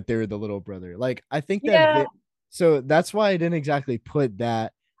knows that they're the little brother. Like I think that Yeah. so that's why I didn't exactly put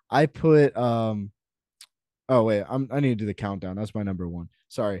that. I put oh wait, I need to do the countdown. That's my number 1.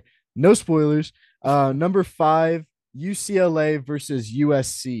 Sorry. No spoilers. Number 5, UCLA versus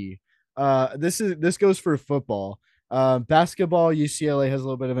USC. This goes for football. Basketball, UCLA has a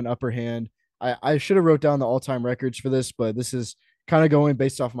little bit of an upper hand. I should have wrote down the all-time records for this, but this is kind of going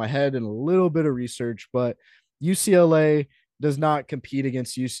based off my head and a little bit of research. But UCLA does not compete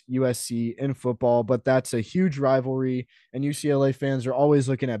against USC in football, but that's a huge rivalry. And UCLA fans are always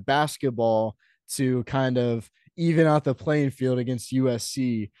looking at basketball to kind of even out the playing field against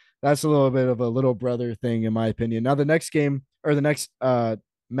USC. That's a little bit of a little brother thing, in my opinion. Now, the next game or the next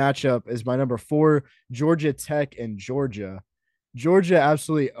matchup is my number 4, Georgia Tech and Georgia. Georgia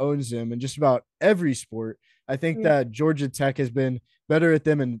absolutely owns them in just about every sport. I think that Georgia Tech has been better at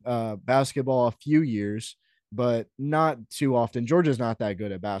them in basketball a few years, but not too often. Georgia's not that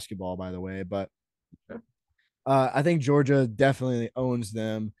good at basketball, by the way, but I think Georgia definitely owns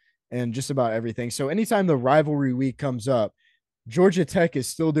them and just about everything. So anytime the rivalry week comes up, Georgia Tech is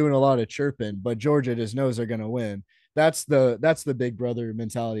still doing a lot of chirping, but Georgia just knows they're going to win. That's the big brother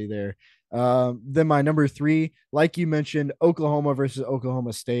mentality there. Then my number 3, like you mentioned, Oklahoma versus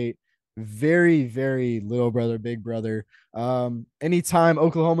Oklahoma State. Very, very little brother, big brother. Anytime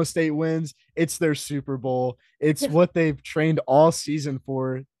Oklahoma State wins, it's their Super Bowl. It's what they've trained all season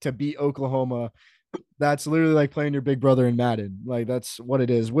for to beat Oklahoma. That's literally like playing your big brother in Madden. Like that's what it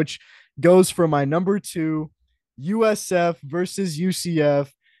is, which goes for my number 2, USF versus UCF.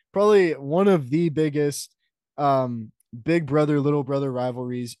 Probably one of the biggest big brother, little brother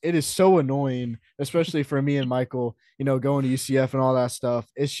rivalries. It is so annoying, especially for me and Michael, going to UCF and all that stuff.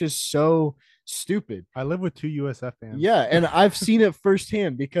 It's just so stupid. I live with 2 USF fans. Yeah. And I've seen it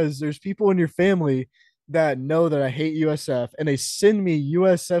firsthand because there's people in your family that know that I hate USF and they send me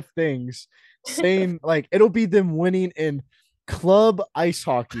USF things saying like it'll be them winning in club ice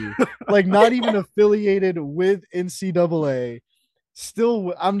hockey, like not even affiliated with NCAA.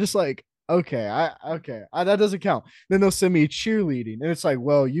 Still, I'm just like, okay, that doesn't count. Then they'll send me cheerleading, and it's like,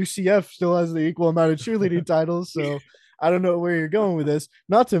 well, UCF still has the equal amount of cheerleading titles, so I don't know where you're going with this.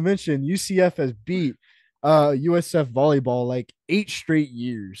 Not to mention UCF has beat USF volleyball like 8 straight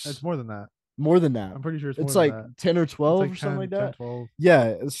years. It's more than that. More than that. I'm pretty sure it's more It's than like that. 10 or It's 12 like or something 10, like 10, that. 12.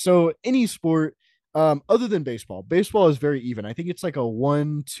 Yeah. So any sport, other than baseball, baseball is very even. I think it's like a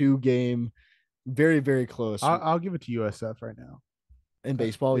 1-2 game, very, very close. I'll give it to USF right now. In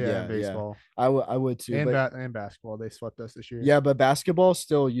baseball, Yeah, in yeah, yeah. baseball. I would too. And But and basketball. They swept us this year. yeah, but basketball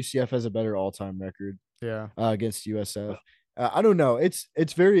still UCF has a better all-time record Yeah. against USF. I don't know. It's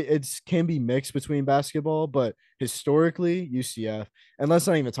can be mixed between basketball, but historically UCF. And let's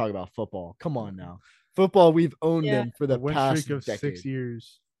not even talk about football. Come on now, football we've owned Yeah. them for The the win past streak of decade. 6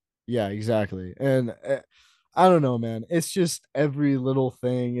 years. Yeah, exactly. And I don't know, man. It's just every little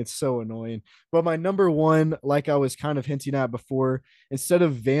thing. It's so annoying. But my number one, like I was kind of hinting at before, instead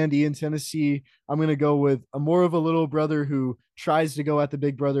of Vandy in Tennessee, I'm going to go with a more of a little brother who tries to go at the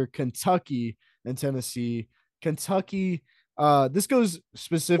big brother, Kentucky and Tennessee. Kentucky, this goes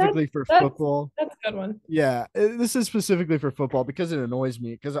specifically for football. That's a good one. Yeah, this is specifically for football because it annoys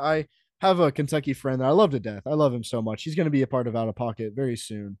me because I have a Kentucky friend that I love to death. I love him so much. He's going to be a part of Out of Pocket very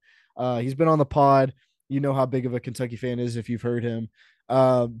soon. He's been on the pod. You know how big of a Kentucky fan is if you've heard him.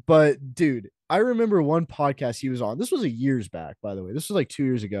 But dude, I remember one podcast he was on. This was a years back, by the way. This was like 2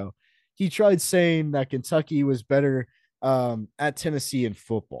 years ago. He tried saying that Kentucky was better at Tennessee in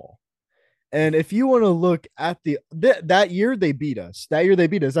football. And if you want to look at that year, they beat us. That year they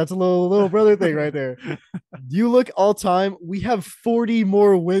beat us. That's a little brother thing right there. You look all time, we have 40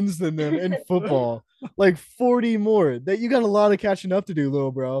 more wins than them in football. Like 40 more. That you got a lot of catching up to do,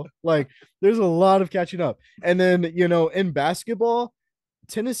 little bro. Like there's a lot of catching up. And then, in basketball,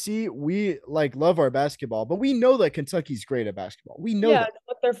 Tennessee, we like love our basketball, but we know that Kentucky's great at basketball. We know that.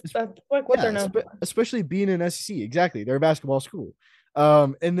 What they're known for. Especially being an SEC. Exactly. They're a basketball school.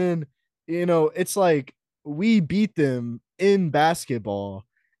 And then it's like we beat them in basketball,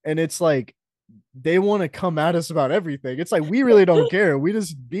 and it's like they want to come at us about everything. It's like we really don't care. We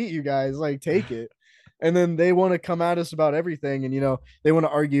just beat you guys, like take it. And then they want to come at us about everything, and they want to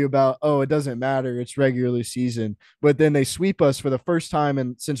argue about, oh, it doesn't matter, it's regular season. But then they sweep us for the first time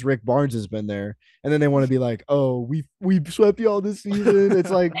and since Rick Barnes has been there, and then they want to be like, oh, we swept y'all this season. It's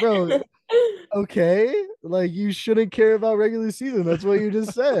like, bro, okay, like you shouldn't care about regular season. That's what you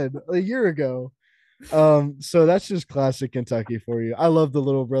just said a year ago. So that's just classic Kentucky for you. I love the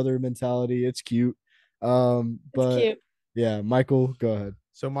little brother mentality. It's cute. But It's cute. yeah, Michael, go ahead.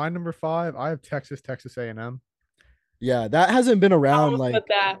 So my number 5, I have Texas A&M. Yeah, that hasn't been around like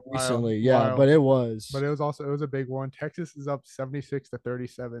that. recently. Wild, Yeah, wild. but it was. But it was a big one. Texas is up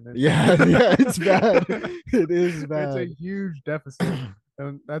 76-37. Yeah, it's bad. It is bad. It's a huge deficit.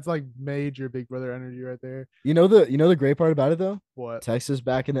 And that's like major big brother energy right there. The great part about it though? What? Texas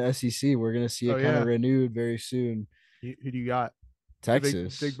back in the SEC. We're gonna see it kind of renewed very soon. Who do you got?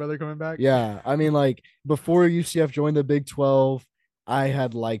 Texas. Big brother coming back? Yeah. I mean, like before UCF joined the Big 12, I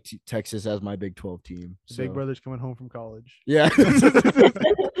had liked Texas as my Big 12 team. So. Big brother's coming home from college. Yeah.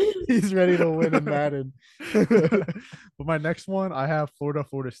 He's ready to win in Madden. But my next one, I have Florida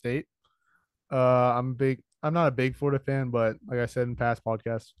State. I'm not a big Florida fan, but like I said in past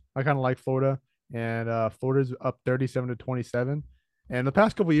podcasts, I kind of like Florida, and Florida's up 37-27. And the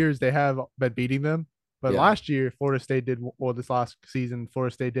past couple of years, they have been beating them. But last year, this last season,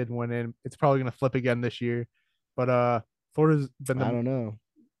 Florida State did win in. It's probably going to flip again this year. But Florida's been. I don't know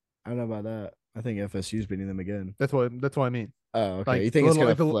about that. I think FSU's beating them again. That's what I mean. Oh, okay. Like, you think it's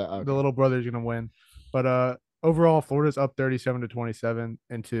gonna flip? Okay. The little brother's gonna win, but overall, Florida's up 37-27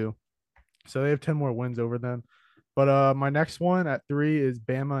 and 2, so they have 10 more wins over them. But my next one at 3 is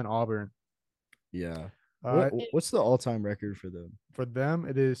Bama and Auburn. Yeah. What's the all-time record for them? For them,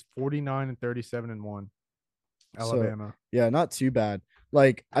 it is 49-37-1. Alabama. So, yeah, not too bad.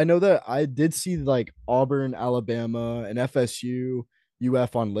 Like I know that I did see like Auburn, Alabama, and FSU,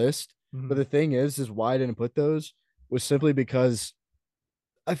 UF on list. Mm-hmm. But the thing is why I didn't put those was simply because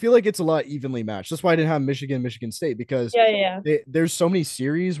I feel like it's a lot evenly matched. That's why I didn't have Michigan State, because there's so many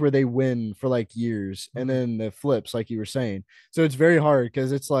series where they win for like years and then it flips, like you were saying. So it's very hard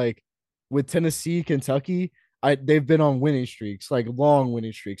because it's like with Tennessee, Kentucky, they've been on winning streaks, like long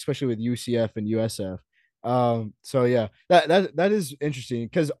winning streaks, especially with UCF and USF. So yeah, that is interesting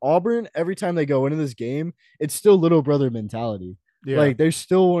because Auburn, every time they go into this game, it's still little brother mentality. Yeah. Like they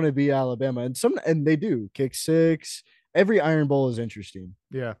still want to be Alabama, and they do kick six. Every Iron Bowl is interesting.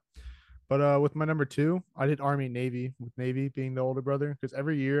 Yeah. But with my number 2, I did Army Navy, with Navy being the older brother, because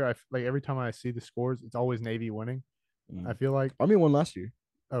every year every time I see the scores, it's always Navy winning. I feel like Army won last year.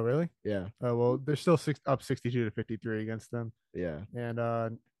 Oh, really? Yeah, Oh, well, they're still up 62-53 against them, yeah.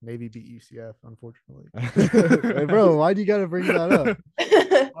 and Navy beat UCF, unfortunately. Hey, bro, why do you gotta bring that up?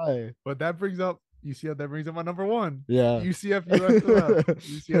 Why? But that brings up UCF. That brings up my number one. Yeah. UCF USF.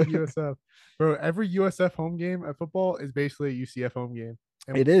 UCF USF. Bro, every USF home game at football is basically a UCF home game.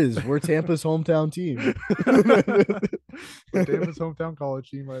 And It is. We're Tampa's hometown team. we're Tampa's hometown college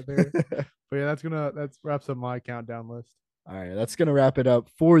team right there. But yeah, that wraps up my countdown list. All right, that's going to wrap it up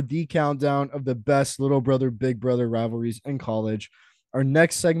for the countdown of the best little brother, big brother rivalries in college. Our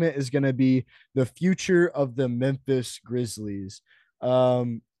next segment is going to be the future of the Memphis Grizzlies.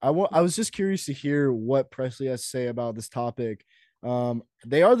 I was just curious to hear what Presley has to say about this topic.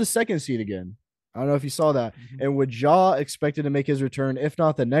 They are the second seed again. I don't know if you saw that. Mm-hmm. And with Ja expected to make his return, if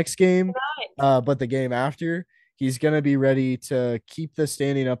not the next game, Right. but the game after, he's going to be ready to keep the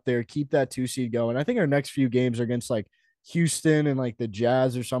standing up there, keep that 2 seed going. I think our next few games are against like Houston and like the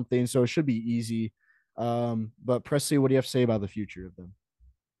Jazz or something, so it should be easy. But Presley, what do you have to say about the future of them?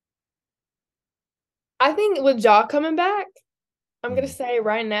 I think with Ja coming back, I'm gonna Mhm. say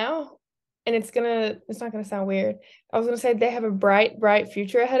right now, and it's not gonna sound weird. I was gonna say they have a bright, bright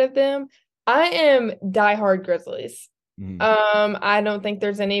future ahead of them. I am diehard Grizzlies. Mhm. I don't think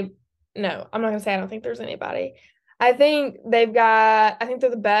there's any. No, I'm not gonna say I don't think there's anybody. I think I think they're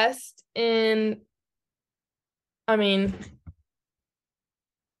the best in. I mean,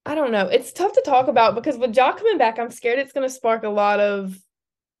 I don't know. It's tough to talk about because with Ja coming back, I'm scared it's gonna spark a lot of.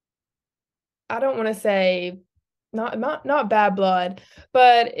 I don't want to say not bad blood,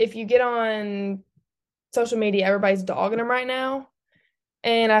 but if you get on social media, everybody's dogging him right now.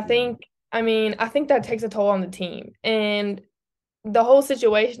 And Yeah. I think that takes a toll on the team. And the whole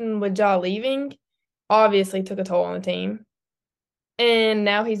situation with Ja leaving obviously took a toll on the team. And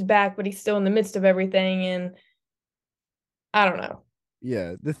now he's back, but he's still in the midst of everything. And I don't know.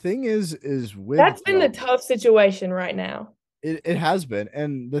 Yeah. The thing is with That's been Ja, the tough situation right now. it has been.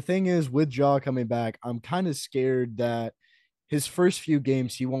 And the thing is with Ja coming back, I'm kind of scared that his first few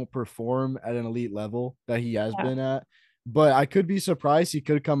games he won't perform at an elite level that he has Yeah. been at. But I could be surprised he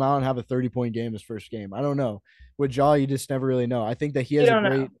could come out and have a 30-point game his first game. I don't know. With Ja, you just never really know. I think that he You has a don't know.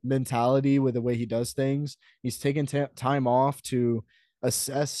 great mentality with the way he does things. He's taken time off to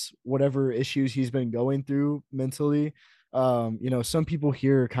assess whatever issues he's been going through mentally. Some people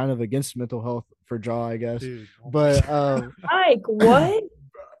here are kind of against mental health for Ja, I guess. Dude, oh But Mike, what?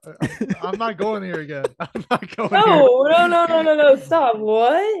 I'm not going here again. I'm not going here. No. Stop.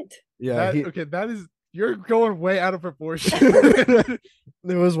 What? yeah, That is you're going way out of proportion.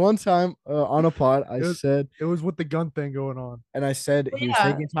 there was one time on a pod It was with the gun thing going on. I said he was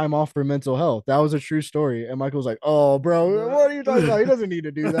Yeah. taking time off for mental health. That was a true story. And Michael was like, "Oh, bro, what are you talking about? He doesn't need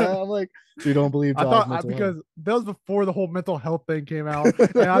to do that." I'm like, "So you don't believe I Ja's thought mental because that was before the whole mental health thing came out,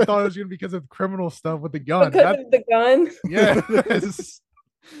 and I thought it was gonna be because of criminal stuff with the gun. Because of the gun. Yes.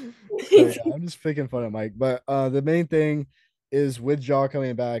 So, yeah, I'm just picking fun at Mike. But the main thing is with Ja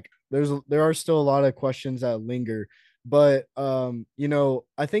coming back, there are still a lot of questions that linger. But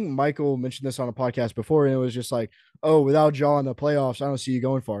I think Michael mentioned this on a podcast before, and it was just like, oh, without Ja in the playoffs, I don't see you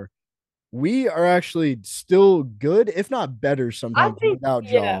going far. We are actually still good, if not better, I sometimes think, without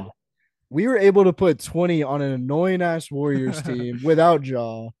yeah. Ja. We were able to put 20 on an annoying ass Warriors team without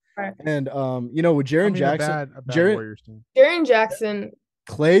Ja. Right. And with Jaren Jackson, a bad Jaren Warriors team. Jaren Jackson.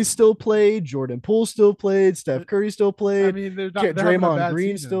 Clay still played, Jordan Poole still played, Steph Curry still played. I mean, they're having a Draymond bad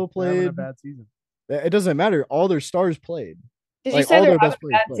Green season. still They're having a played. bad season. It doesn't matter. All their stars played. Did you Like say all they're their having best a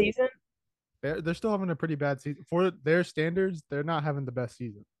players bad played. season? They're still having a pretty bad season for their standards. They're not having the best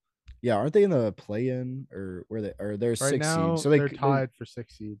season Yeah, aren't they in the play-in or where they or they're right 6 now. seed? So They're tied for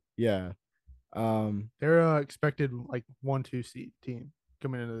 6th seed. Yeah. They're expected like 1-2 seed team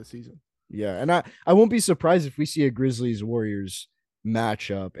coming into the season. Yeah, and I won't be surprised if we see a Grizzlies Warriors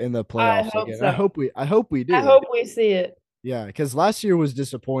matchup in the I playoffs hope again. so. I hope we do. I hope we see it. Yeah, because last year was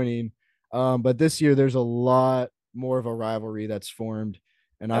disappointing. But this year there's a lot more of a rivalry that's formed,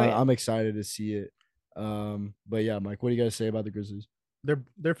 and Oh, yeah. I'm excited to see it. But yeah, Mike, what do you guys say about the Grizzlies?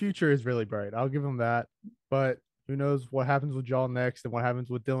 Their future is really bright. I'll give them that. But who knows what happens with Jaw next and what happens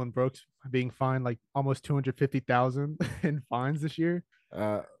with Dylan Brooks being fined like almost 250,000 in fines this year.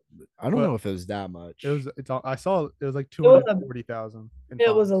 I don't know if it was that much. I saw it was like It was 240,000.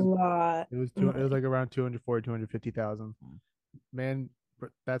 It was a lot. It was like around 250,000. Man,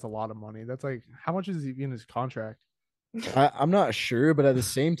 that's a lot of money. That's like how much is he in his contract? I'm not sure, but at the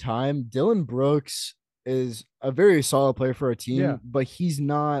same time, Dylan Brooks is a very solid player for our team, but he's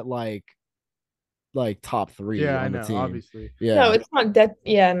not like top 3 on the team. Obviously. Yeah. No, it's not that.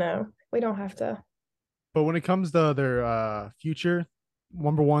 Yeah, no, we don't have to. But when it comes to their future,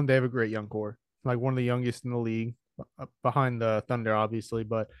 number one, they have a great young core, like one of the youngest in the league, behind the Thunder, obviously,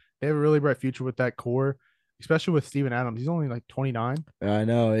 but they have a really bright future with that core, especially with Steven Adams. He's only like 29. I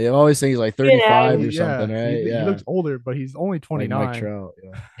know. I always think he's like Steven 35 or Adams. something, Yeah, right? he Yeah. looks older, but he's only Like Mike 29. Trout.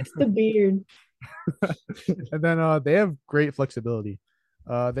 Yeah. It's the beard. And then they have great flexibility.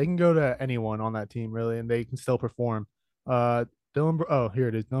 They can go to anyone on that team really, and they can still perform. Oh, here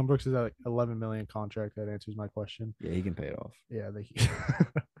it is. Dylan Brooks is at like 11 million contract. That answers my question. Yeah, he can pay it off. Yeah, and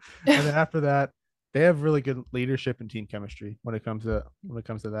then after that, they have really good leadership and team chemistry when it comes to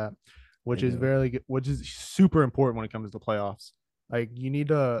that, which They is do. very good, which is super important when it comes to playoffs. Like you need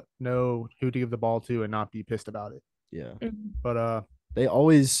to know who to give the ball to and not be pissed about it. Yeah. Mhm. But They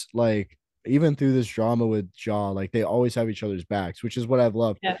always like even through this drama with Jaw, like they always have each other's backs, which is what I've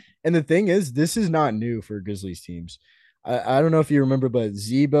loved. Yeah. And the thing is, this is not new for Grizzlies teams. I don't know if you remember, but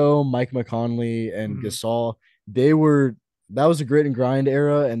Zebo, Mike McConley, and Mhm. Gasol, that was a grit and grind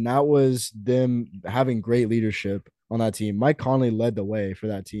era, and that was them having great leadership on that team. Mike Conley led the way for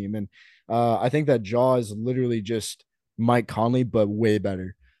that team, and I think that Jaw is literally just Mike Conley, but way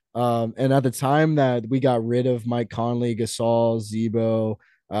better. And at the time that we got rid of Mike Conley, Gasol, Zebo,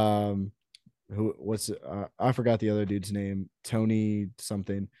 I forgot the other dude's name, Tony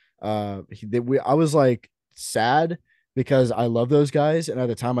something. I was like sad because I love those guys, and at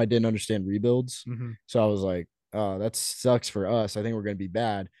the time I didn't understand rebuilds, Mhm. so I was like, oh, that sucks for us. I think we're gonna be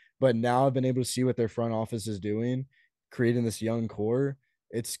bad. But now I've been able to see what their front office is doing, creating this young core.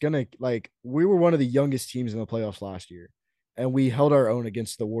 It's gonna like we were one of the youngest teams in the playoffs last year, and we held our own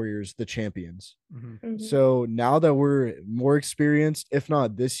against the Warriors, the champions. Mhm. Mhm. So now that we're more experienced, if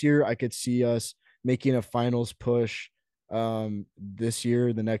not this year, I could see us making a finals push this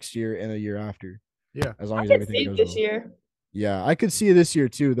year, the next year, and the year after, Yeah, as long I as could everything see it goes this well. year. Yeah, I could see it this year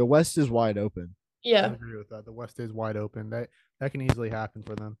too. The West is wide open. I Yeah. agree with that. The West is wide open. That can easily happen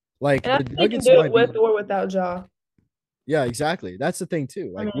for them. Like And I the think they can Nuggets do it might with be. or without Ja. Yeah, exactly. That's the thing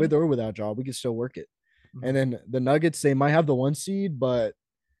too. I Like mean, with or without job, we can still work it. And Mhm. then the Nuggets, they might have the 1 seed, but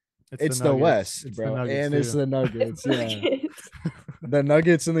It's the it's the Nuggets. West, It's the bro, Nuggets and it's too. the it's Nuggets. Yeah, Nuggets. the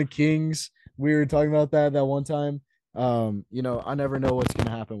Nuggets and the Kings. We were talking about that one time. I never know what's gonna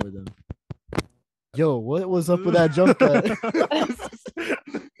happen with them. Yo, what was up with that jump cut?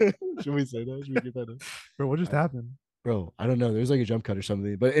 Should we say that? Should we get that in? Bro, what just happened? Bro, I don't know. There's like a jump cut or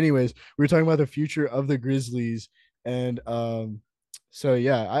something. But anyways, we were talking about the future of the Grizzlies, and so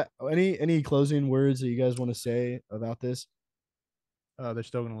yeah. Any closing words that you guys want to say about this? They're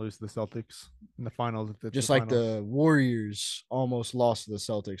still going to lose to the Celtics in the finals. If it's Just the like finals. the Warriors almost lost to the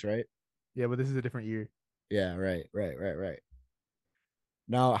Celtics, right? Yeah, but this is a different year. Yeah, right.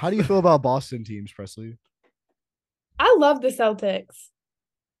 Now, how do you feel about Boston teams, Presley? I love the Celtics,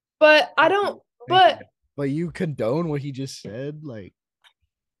 but I don't. Thank you. But you condone what he just said? Like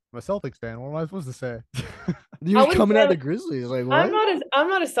I'm a Celtics fan. What am I supposed to say? you're wouldn't coming say at the like- Grizzlies. Like I'm what?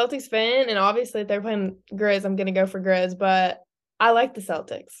 not a Celtics fan, and obviously if they're playing Grizz, I'm gonna go for Grizz. But I like the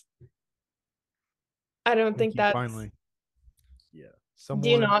Celtics. I don't Thank think you, that's. finally. Yeah. Do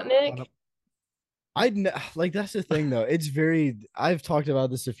you not, Nick? Like that's the thing though. It's very I've talked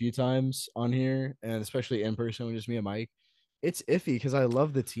about this a few times on here and especially in person with just me and Mike. It's iffy because I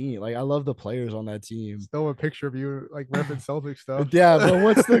love the team. Like I love the players on that team. Still a picture of you like repping Celtics stuff. Yeah, but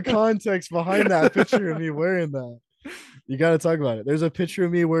what's the context behind that picture of me wearing that? You got to talk about it. There's a picture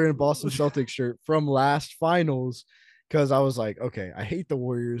of me wearing a Boston Celtics shirt from last finals because I was like, okay, I hate the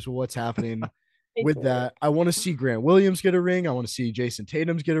Warriors. What's happening with that? I want to see Grant Williams get a ring. I want to see Jason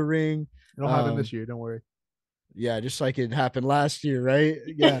Tatum's get a ring. It'll happen this year. Don't worry. Yeah, just like it happened last year, right?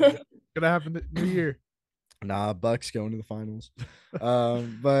 Yeah. Gonna happen this new year. Nah, Bucks going to the finals.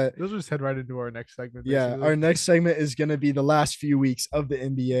 But Those will just head right into our next segment. yeah, Basically. our next segment is going to be the last few weeks of the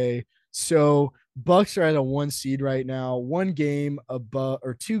NBA. So Bucks are at a 1 seed right now, 1 game above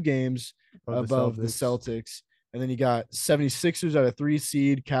or 2 games above the Celtics. And then you got 76ers at a 3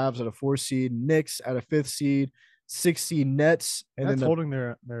 seed, Cavs at a 4 seed, Knicks at a 5th seed, 6 seed Nets, and that's then holding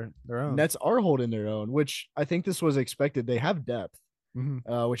their own. Nets are holding their own, which I think this was expected. They have depth,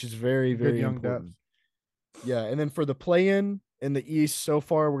 which is very, very young important. depth. Yeah, and then for the play-in in the East, so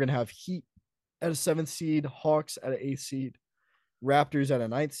far we're gonna have Heat at a 7th seed, Hawks at an 8th seed, Raptors at a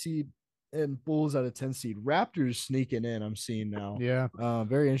 9th seed, and Bulls at a 10th seed. Raptors sneaking in, I'm seeing now. Yeah,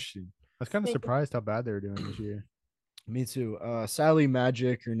 very interesting. I was kind of surprised how bad they were doing this year. Me too. Sadly,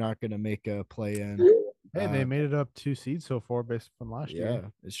 Magic are not gonna make a play-in. Hey, they made it up 2 seeds so far based from last year. Yeah,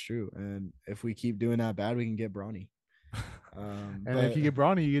 it's true. And if we keep doing that bad, we can get Bronny. And if you get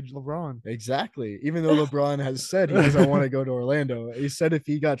Bronny, you get LeBron. Exactly. Even though LeBron has said he doesn't want to go to Orlando, he said if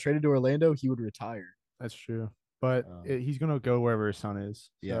he got traded to Orlando, he would retire. That's true. but he's gonna go wherever his son is.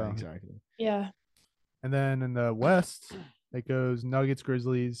 Yeah, So. exactly. Yeah. And then in the West, it goes Nuggets,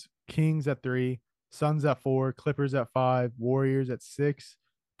 Grizzlies, Kings at 3, Suns at 4, Clippers at 5, Warriors at 6,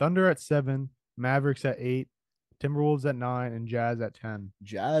 Thunder at 7, Mavericks at 8, Timberwolves at 9, and Jazz at 10.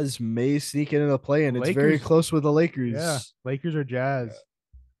 Jazz may sneak into the play, and it's very Lakers- close with the Lakers. Yeah, Lakers or Jazz.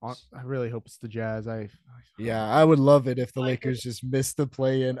 I really hope it's the Jazz. Yeah, I would love it if the Lakers. Lakers just missed the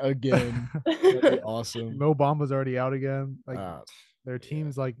play in again. That'd be awesome. Mo Bamba's already out again. Like their yeah.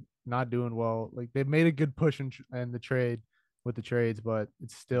 team's like not doing well. Like they've made a good push in the trade with the trades, but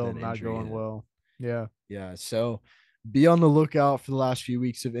it's still Then not injury going hit. well. Yeah. Yeah. So be on the lookout for the last few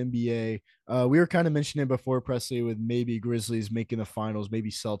weeks of NBA. We were kind of mentioning before, Presley, with maybe Grizzlies making the finals,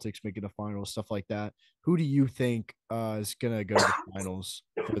 maybe Celtics making the finals, stuff like that. Who do you think is gonna go to the finals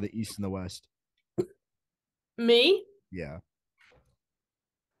for the East and the West? Me? Yeah.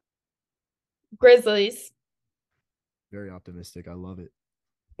 Grizzlies. Very optimistic. I love it.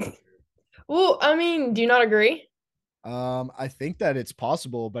 Well, I mean, do you not agree? I think that it's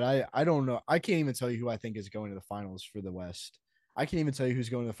possible, but I don't know. I can't even tell you who I think is going to the finals for the West. I can't even tell you who's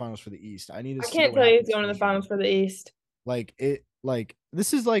going to the finals for the East. I need to. I can't tell you who's going to the finals for the East. Like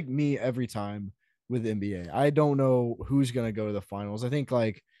this is like me every time with the NBA. I don't know who's gonna go to the finals. I think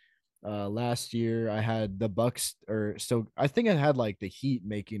last year I had the Bucks, or so I think I had like the Heat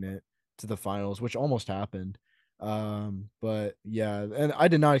making it to the finals, which almost happened. But yeah, and I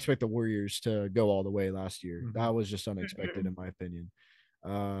did not expect the Warriors to go all the way last year. Mhm. That was just unexpected in my opinion.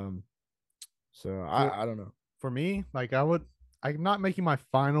 So I don't know. For me, I'm not making my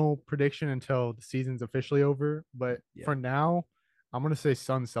final prediction until the season's officially over, but for now, I'm gonna say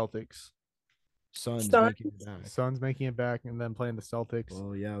Suns Celtics. Suns making it back. Suns making it back and then playing the Celtics.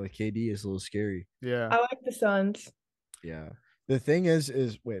 Oh yeah, with KD is a little scary. Yeah. I like the Suns. Yeah. The thing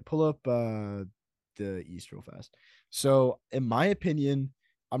is wait, pull up the East real fast. So in my opinion,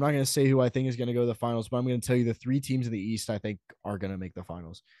 I'm not going to say who I think is going to go to the finals, but I'm going to tell you the 3 teams in the East I think are going to make the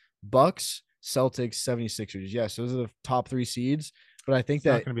finals. Bucks, Celtics, 76ers. Yes, those are the top 3 seeds, but I think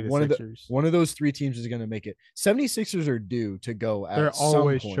that one of those 3 teams is going to make it. 76ers are due to go at They're some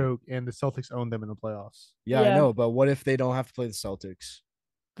always point. choke, and the Celtics own them in the playoffs. Yeah, I know, but what if they don't have to play the Celtics?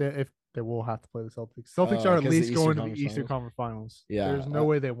 They will have to play the Celtics. Celtics are at least going to the Eastern Conference Finals. Yeah, there's no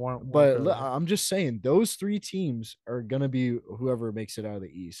way they won't. But I'm just saying, those 3 teams are gonna be whoever makes it out of the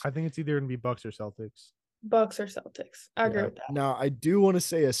East. I think it's either gonna be Bucks or Celtics. Bucks or Celtics. I agree with that. Now I do want to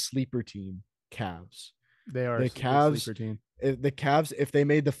say a sleeper team, Cavs. They are the Cavs. Sleeper team. If the Cavs, if they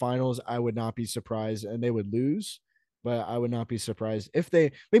made the finals, I would not be surprised, and they would lose. But I would not be surprised if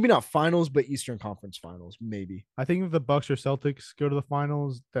they maybe not finals, but Eastern Conference Finals, maybe. I think if the Bucks or Celtics go to the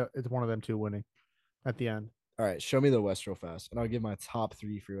finals, that it's one of them 2 winning at the end. All right, show me the West real fast, and I'll give my top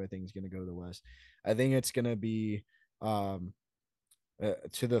 3 for who I think is going to go to the West. I think it's going to be to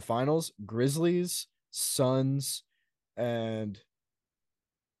the finals: Grizzlies, Suns, and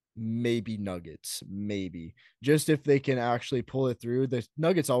maybe Nuggets. Maybe just if they can actually pull it through. The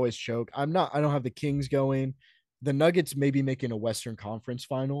Nuggets always choke. I don't have the Kings going. The Nuggets may be making a Western Conference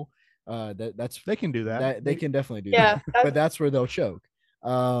final. They can do that. They can definitely do that. But that's where they'll choke.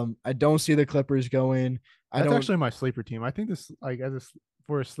 I don't see the Clippers going. That's actually my sleeper team. I think this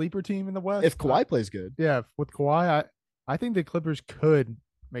for a sleeper team in the West. If Kawhi plays good. Yeah, with Kawhi, I think the Clippers could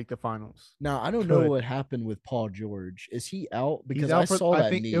make the finals. Now I don't know what happened with Paul George. Is he out? Because I saw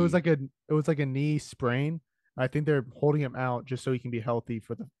that knee. It was like a knee sprain. I think they're holding him out just so he can be healthy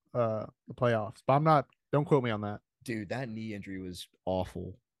for the playoffs. But don't quote me on that. Dude, that knee injury was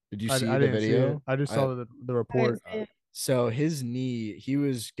awful. Did you see the video? I just saw the report. So his knee, he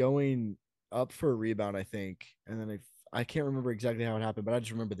was going up for a rebound, I think, and then I can't remember exactly how it happened, but I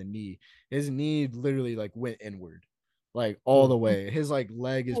just remember the knee. His knee literally went inward, all the way. His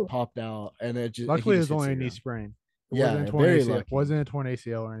leg is popped out, and it just. Luckily, it was only a knee sprain. Very lucky. Wasn't a torn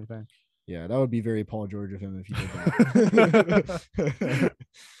ACL or anything. Yeah, that would be very Paul George of him if he did that.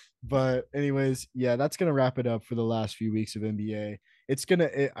 But anyways, yeah, that's gonna wrap it up for the last few weeks of NBA.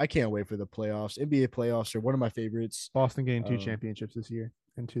 I can't wait for the playoffs. NBA playoffs are one of my favorites. Boston getting 2 championships this year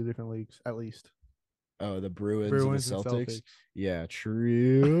in 2 different leagues, at least. Oh, the Bruins and the Celtics. And Celtics. Yeah,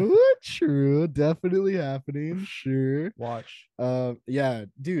 true. True. Definitely happening. Sure. Watch. Yeah,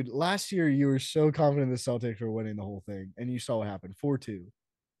 dude, last year you were so confident the Celtics were winning the whole thing, and you saw what happened. 4-2.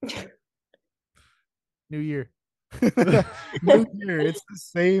 New year. New year. It's the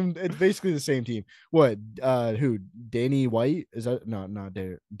same. It's basically the same team. What? Who? Danny White? Is that not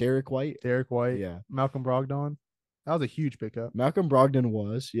Derek White? Derek White. Yeah. Malcolm Brogdon. That was a huge pickup. Malcolm Brogdon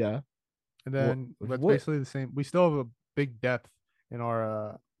was, yeah. And then that's basically the same. We still have a big depth in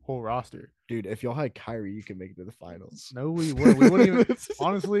our whole roster. Dude, if y'all had Kyrie, you could make it to the finals. No, we wouldn't. We wouldn't even.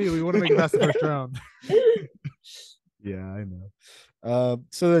 Honestly, we wouldn't make it past the first round. Yeah, I know.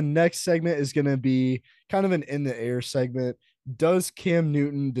 So the next segment is going to be kind of an in the air segment. Does Cam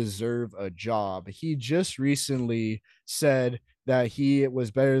Newton deserve a job? He just recently said that he was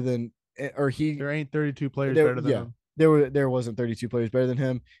better than, or he There ain't 32 players better than him. there wasn't 32 players better than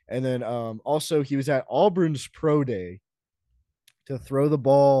him. And then also he was at Auburn's pro day to throw the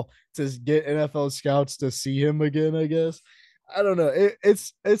ball to get NFL scouts to see him again, I guess. I don't know.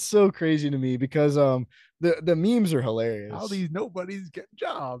 It's so crazy to me because the memes are hilarious. How these nobodies get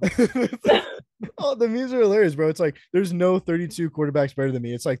jobs. Oh, the memes are hilarious, bro. It's like there's no 32 quarterbacks better than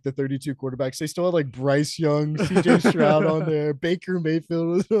me. It's like the 32 quarterbacks. They still had like Bryce Young, CJ Stroud on there, Baker Mayfield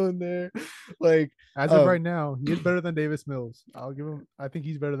was on there. Like as of right now, he is better than Davis Mills. I'll give him. I think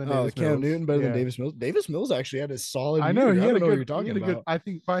he's better than Davis Mills. Cam Newton better than Davis Mills. Davis Mills actually had a solid. I know year. he had I don't know what you're talking about. I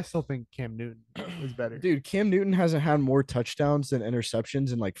think, but I still think Cam Newton is better. Dude, Cam Newton hasn't had more touchdowns than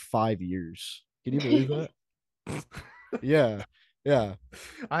interceptions in like 5 years. Can you believe that? Yeah.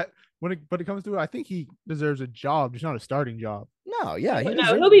 When it comes to it, I think he deserves a job, just not a starting job. No, yeah,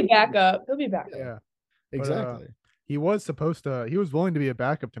 he'll be back up. He'll be back up. Yeah, exactly. He was willing to be a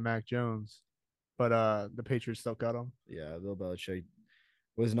backup to Mac Jones, but the Patriots still cut him. Yeah, Bill Belichick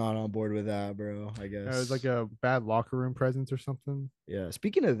was not on board with that, bro. I guess it was like a bad locker room presence or something. Yeah.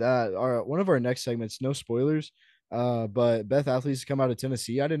 Speaking of that, one of our next segments, no spoilers, but Beth Athletes come out of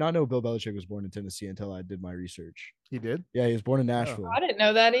Tennessee. I did not know Bill Belichick was born in Tennessee until I did my research. He did? Yeah, he was born in Nashville. I didn't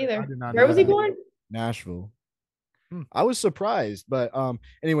know that either. Where was he born? Nashville. I was surprised, but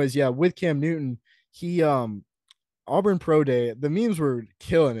anyways, yeah, with Cam Newton, he Auburn Pro Day, the memes were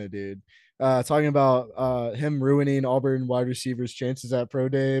killing it, dude. Talking about him ruining Auburn wide receivers' chances at Pro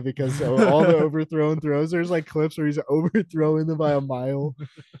Day because of all the overthrown throws. There's like clips where he's overthrowing them by a mile.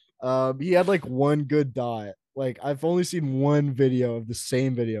 He had like one good dot. Like I've only seen one video of the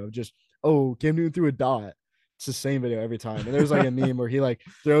same video of just, Cam Newton threw a dot. It's the same video every time. And there's like a meme where he like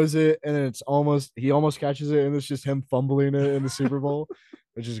throws it and then he almost catches it and it's just him fumbling it in the Super Bowl,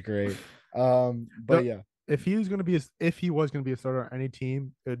 which is great. But yeah. If he was going to be a starter on any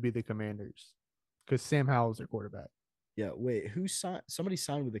team, it would be the Commanders because Sam Howell's their quarterback. Yeah. Wait, who signed? Somebody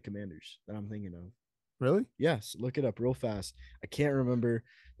signed with the Commanders that I'm thinking of. Really? Yes. Look it up real fast. I can't remember.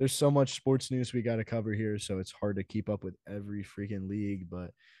 There's so much sports news we got to cover here, so it's hard to keep up with every freaking league.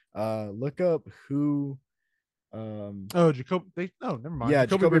 But look up who. Jacob. Never mind. Yeah,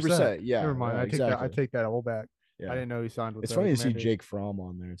 Jacoby Brissett. Yeah, never mind. I take that all back. Yeah. I didn't know he signed with. It's funny to see Jake Fromm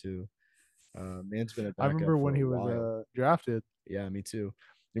on there too. Man's been a backup. I remember when he was drafted. Yeah, me too. You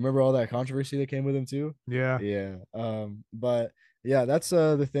remember all that controversy that came with him too? Yeah. But yeah, that's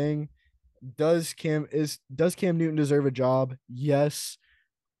the thing. Does Cam Newton deserve a job? Yes,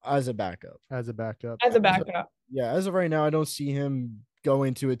 as a backup. As a backup. Yeah, as of right now, I don't see him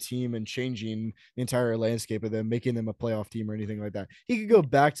going to a team and changing the entire landscape of them, making them a playoff team or anything like that. He could go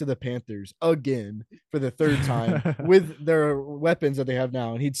back to the Panthers again for the third time with their weapons that they have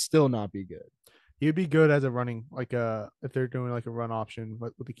now, and he'd still not be good. He'd be good as a running, if they're doing like a run option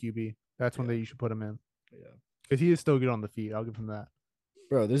with the QB. That's when you should put him in. Yeah, because he is still good on the feet. I'll give him that.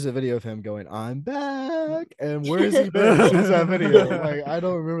 Bro, there's a video of him going, "I'm back," and where has he been since that video? Like, I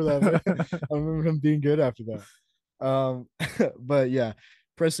don't remember that. I remember him being good after that. But yeah,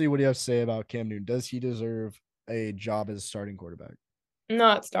 Presley, what do you have to say about Cam Newton? Does he deserve a job as a starting quarterback?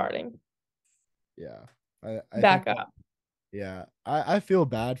 Not starting. Yeah, I back up. Yeah, I feel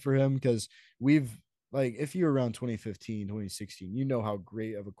bad for him because if you're around 2015, 2016, you know how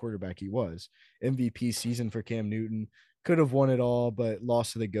great of a quarterback he was. MVP season for Cam Newton. Could have won it all, but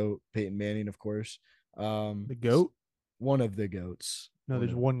lost to the GOAT, Peyton Manning, of course. The GOAT? One of the GOATs. No,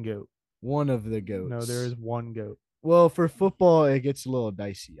 there's one GOAT. One of the GOATs. No, there is one GOAT. Well, for football, it gets a little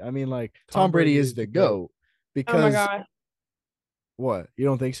dicey. I mean, like, Tom Brady is the GOAT. Because, oh my God. What? You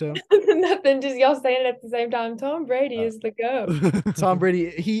don't think so? Nothing, just y'all saying it at the same time. Tom Brady is the GOAT. Tom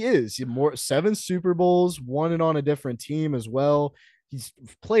Brady, he is. 7 Super Bowls, won it on a different team as well. He's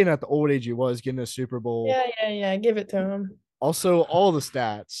playing at the old age he was, getting a Super Bowl. Yeah. Give it to him. Also, all the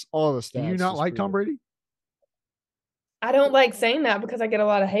stats. Do you not like Tom Brady? I don't like saying that because I get a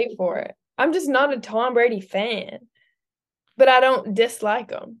lot of hate for it. I'm just not a Tom Brady fan, but I don't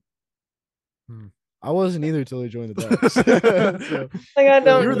dislike him. I wasn't either till he joined the Bucks. So, I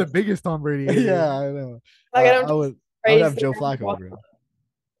don't. You're the biggest Tom Brady. Yeah, I know. I would have Joe Flacco over him.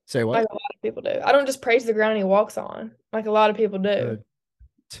 Say what? Like a lot of people do. I don't just praise the ground he walks on, like a lot of people do.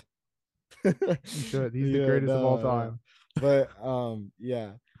 You should. He's the greatest of all time. But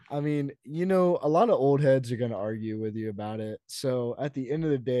yeah, I mean, a lot of old heads are going to argue with you about it. So at the end of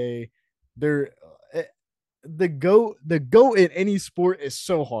the day, they're eh, the goat in any sport is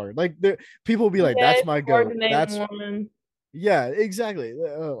so hard. Like people will be like, Yeah, "That's it's my hard goat." to name That's one. yeah, exactly.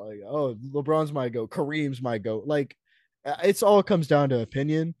 LeBron's my goat. Kareem's my goat. Like it's all comes down to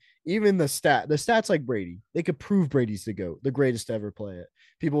opinion. Even the stats like Brady, they could prove Brady's the goat, the greatest to ever play it.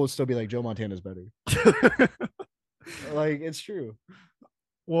 People would still be like Joe Montana's better. Like it's true.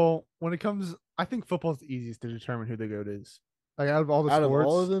 Well, when it comes, I think football's the easiest to determine who the GOAT is. Like out of all the Out of all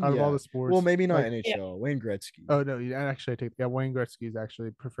sports, of them, out of all yeah. the sports, Well, maybe not like Yeah. NHL. Wayne Gretzky. oh no, and actually I take Wayne Gretzky is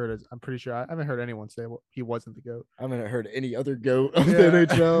actually preferred as I'm pretty sure I haven't heard anyone say he wasn't the GOAT. I haven't heard any other goat of the Yeah.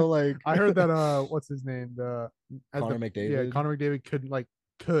 NHL. Like I heard that what's his name Connor yeah, McDavid. Connor McDavid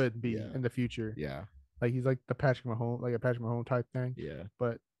could be Yeah. in the future. Yeah, Like he's like the Patrick Mahomes, like a Patrick Mahomes type thing. yeah,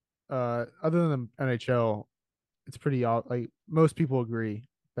 But other than the NHL, it's pretty like most people agree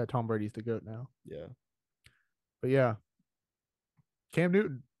that Tom Brady's the GOAT now. yeah, But yeah, Cam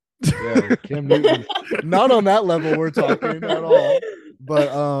Newton. yeah. Cam Newton. Not on that level we're talking at all.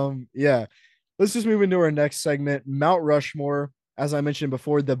 But yeah. Let's just move into our next segment. Mount Rushmore. As I mentioned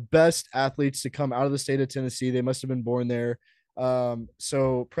before, the best athletes to come out of the state of Tennessee. They must have been born there.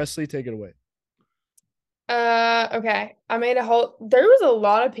 So Presley, take it away. Okay. There was a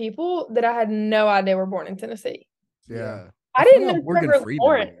lot of people that I had no idea were born in Tennessee. Yeah. I found didn't out know Morgan Trevor Freeman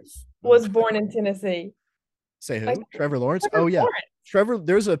Lawrence was born in Tennessee. Say who? Like, Trevor Lawrence. Trevor Oh yeah, Lawrence. Trevor.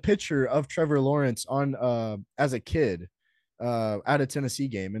 There's a picture of Trevor Lawrence on as a kid at a Tennessee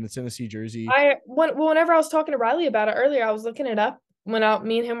game in a Tennessee jersey. Whenever I was talking to Riley about it earlier, I was looking it up when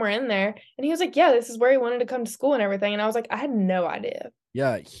me and him were in there, and he was like, "Yeah, this is where he wanted to come to school and everything." And I was like, "I had no idea."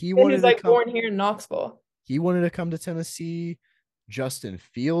 Yeah, he He wanted was to like come. born here in Knoxville. He wanted to come to Tennessee. Justin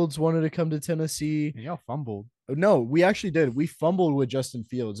Fields wanted to come to Tennessee. And y'all fumbled. No, we actually did. We fumbled with Justin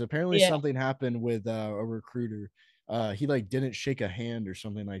Fields. Apparently, Yeah. something happened with a recruiter. He like didn't shake a hand or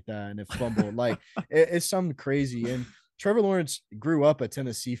something like that, and it fumbled. Like it's something crazy. And Trevor Lawrence grew up a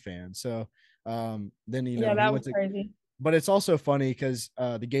Tennessee fan, so then Yeah, that was crazy. But it's also funny because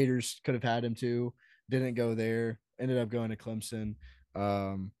the Gators could have had him too. Didn't go there. Ended up going to Clemson.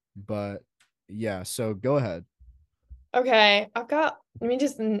 But yeah. So go ahead. Okay, let me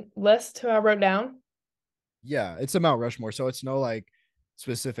just list who I wrote down. Yeah, it's a Mount Rushmore, so it's no like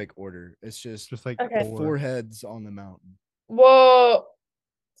specific order. It's just like Okay. four heads on the mountain. Well,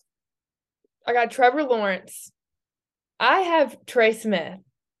 I got Trevor Lawrence. I have Trey Smith.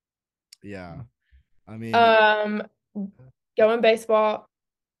 Yeah, I mean, Going baseball,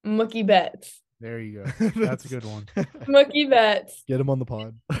 Mookie Betts. There you go. That's a good one. Mookie Betts. Get him on the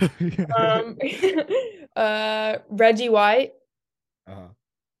pod. Reggie White.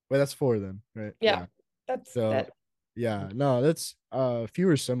 Wait, that's four then, right? Yeah. That's so. that. Yeah, no, that's few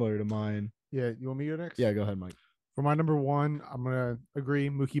are similar to mine. Yeah, you want me to go next? Yeah, go ahead, Mike. For my number one, I'm gonna agree.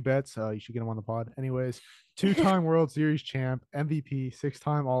 Mookie Betts. You should get him on the pod. Anyways, 2-time World Series champ, MVP,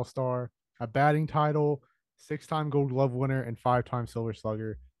 6-time All-Star, a batting title, 6-time Gold Glove winner, and 5-time Silver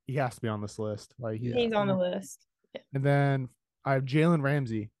Slugger. He has to be on this list. Like he's on the list. Yeah. And then I have Jalen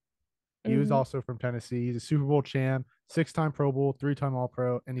Ramsey. He was also from Tennessee. He's a Super Bowl champ, 6-time Pro Bowl, 3-time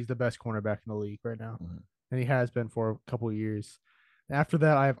All-Pro, and he's the best cornerback in the league right now. And he has been for a couple of years. And after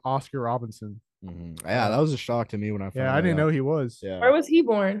that, I have Oscar Robinson. Yeah, that was a shock to me when I found I didn't know he was. Yeah. Where was he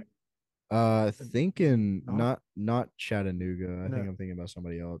born? Thinking not Chattanooga. I think I'm thinking about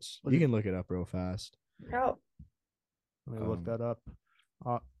somebody else. You can look it up real fast. Oh. Let me look that up.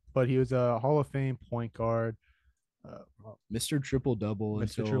 But he was a Hall of Fame point guard. Mr. Triple Double.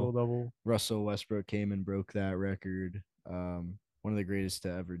 Mr. Triple Double. Russell Westbrook came and broke that record. One of the greatest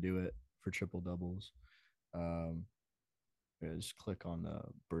to ever do it for triple doubles. Just click on the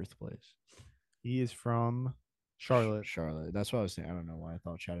birthplace. He is from Charlotte. That's what I was saying. I don't know why I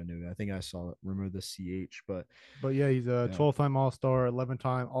thought Chattanooga. I think I saw it. Remember the CH, but yeah, he's a 12-time All-Star,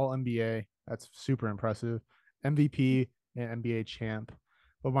 11-time All-NBA. That's super impressive. MVP and NBA champ.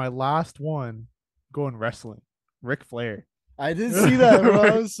 But my last one, going wrestling, Ric Flair. I did see that, bro.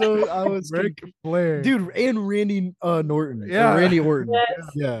 I was Ric Flair, dude, and Randy Norton. Yeah, Randy Orton. Yes.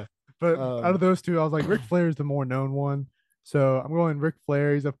 Yeah. But out of those two, I was like, Ric Flair is the more known one. So I'm going Ric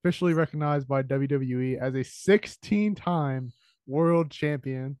Flair. He's officially recognized by WWE as a 16-time world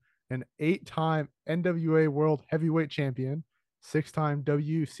champion, an 8-time NWA World Heavyweight Champion, 6-time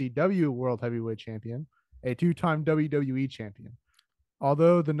WCW World Heavyweight Champion, a 2-time WWE Champion.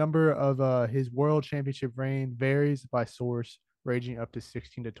 Although the number of his World Championship reign varies by source, ranging up to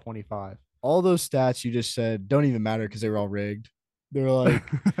 16 to 25. All those stats you just said don't even matter because they were all rigged. They're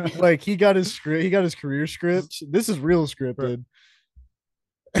like he got his career script. This is real scripted.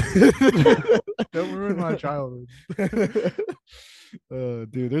 Don't ruin my childhood.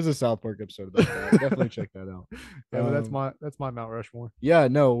 Dude, there's a South Park episode about that. Definitely check that out. Yeah, but that's my Mount Rushmore. Yeah,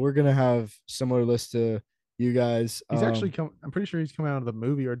 no, we're gonna have similar list to you guys. He's actually come. I'm pretty sure he's coming out of the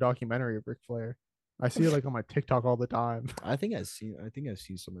movie or documentary of Ric Flair. I see it like on my TikTok all the time. I think I've seen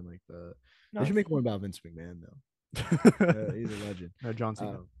something like that. They Nice. should make one about Vince McMahon though. He's a legend. No, John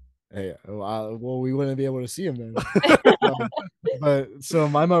Cena. Hey, well, we wouldn't be able to see him then. But so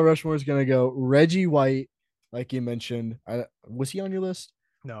my Mount Rushmore is gonna go Reggie White, like you mentioned. Was he on your list?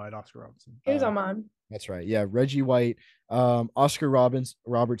 No, I had Oscar Robertson. He was on mine. That's right. Yeah, Reggie White, Oscar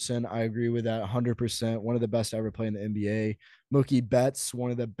Robertson. I agree with that 100%. One of the best to ever play in the NBA. Mookie Betts,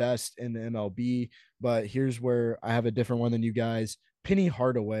 one of the best in the MLB. But here's where I have a different one than you guys. Penny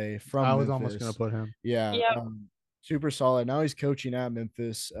Hardaway from I was Memphis. almost gonna put him. Yeah. Yep. Super solid. Now he's coaching at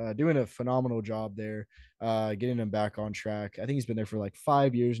Memphis, doing a phenomenal job there, getting him back on track. I think he's been there for like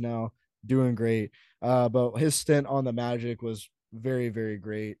 5 years now, doing great. But his stint on the Magic was very, very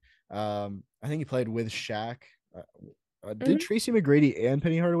great. I think he played with Shaq. Did Tracy McGrady and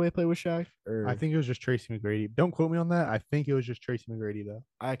Penny Hardaway play with Shaq? Or I think it was just Tracy McGrady. Don't quote me on that. I think it was just Tracy McGrady though.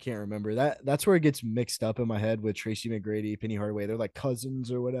 I can't remember. That's where it gets mixed up in my head with Tracy McGrady, Penny Hardaway. They're like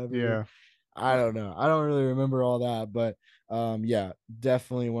cousins or whatever. Yeah. I don't know. I don't really remember all that, but yeah,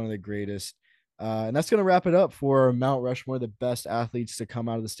 definitely one of the greatest. And that's gonna wrap it up for Mount Rushmore, the best athletes to come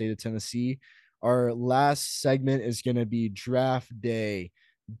out of the state of Tennessee. Our last segment is gonna be draft day,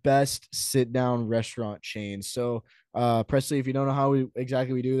 best sit down restaurant chain. So Presley, if you don't know how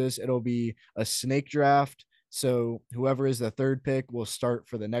exactly we do this, it'll be a snake draft. So whoever is the third pick will start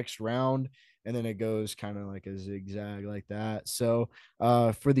for the next round, and then it goes kind of like a zigzag like that. So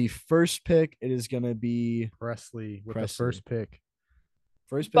for the first pick, it is going to be Presley with the Presley. first pick.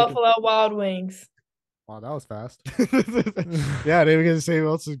 First pick. Buffalo Wild Wings. Wow, that was fast. Yeah, they were going to say who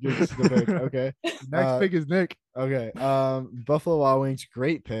else is good to the pick. Okay. Next pick is Nick. Okay. Buffalo Wild Wings,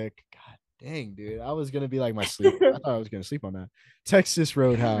 great pick. God dang, dude. I was going to be like my sleep. I thought I was going to sleep on that. Texas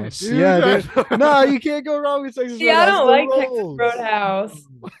Roadhouse. Dude, Yeah, dude. No, you can't go wrong with Texas Yeah, I Roadhouse. don't like Texas Roadhouse.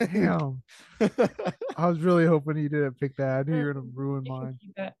 Damn. I was really hoping you didn't pick that. I knew you were gonna ruin You can mine.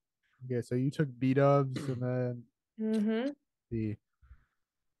 keep it. Okay, so you took B-dubs and then the.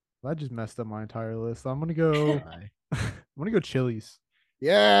 I just messed up my entire list. I'm gonna go. I'm gonna go Chili's.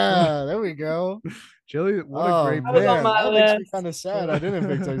 Yeah, there we go. Chili's. What Oh, a great That was on pick. my that makes me list. kind of sad. I didn't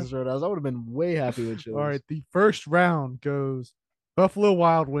pick Texas Roadhouse. I would have been way happy with Chili's. All right, the first round goes Buffalo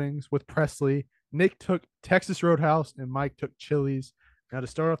Wild Wings with Presley. Nick took Texas Roadhouse and Mike took Chili's. Now to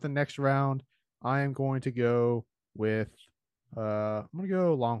start off the next round, I am going to go with I'm gonna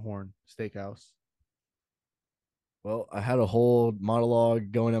go Longhorn Steakhouse. Well, I had a whole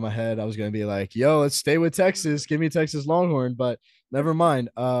monologue going in my head. I was gonna be like, "Yo, let's stay with Texas. Give me Texas Longhorn," but never mind.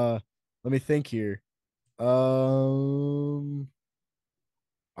 Let me think here. I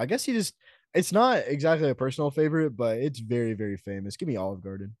guess it's not exactly a personal favorite, but it's very, very famous. Give me Olive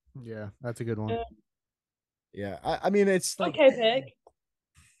Garden. Yeah, that's a good one. Yeah, I mean it's like, Okay, pick.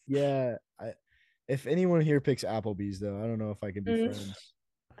 yeah. If anyone here picks Applebee's though, I don't know if I can be friends.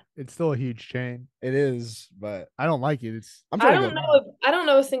 It's still a huge chain. It is, but I don't like it. I'm I trying to don't go. know. I don't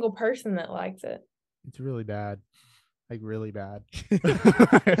know a single person that likes it. It's really bad. Like really bad.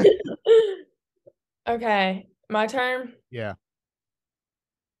 Okay, my turn. Yeah.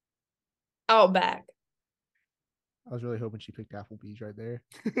 Outback. I was really hoping she picked Applebee's right there.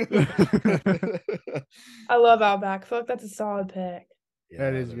 I love Outback. I feel like that's a solid pick.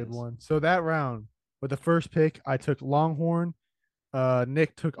 That is a good one. So that round, with the first pick, I took Longhorn.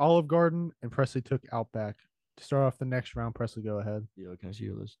 Nick took Olive Garden, and Presley took Outback. To start off the next round, Presley, go ahead. Yo, can I see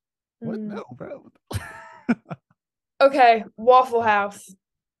your list? What? No, bro. Okay, Waffle House.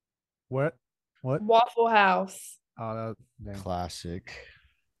 What? Waffle House. Oh, dang. Classic.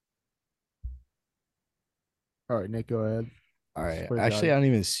 All right, Nick, go ahead. All right. Swear to Actually, God. I don't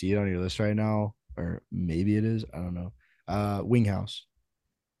even see it on your list right now, or maybe it is. I don't know. Wing House.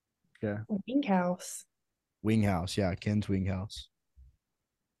 Yeah. Wing House. Wing House. Yeah, Ken's Wing House.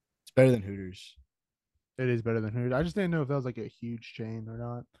 It's better than Hooters. It is better than Hooters. I just didn't know if that was like a huge chain or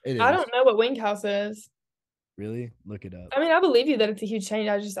not. It is. I don't know what Wing House is. Really? Look it up. I mean, I believe you that it's a huge change.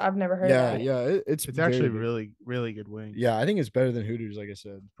 I've never heard of it. Yeah. It's It's very actually good. really, really good wing. Yeah, I think it's better than Hooters, like I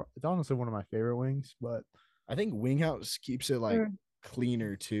said. It's honestly one of my favorite wings, but I think Wing House keeps it like Mm.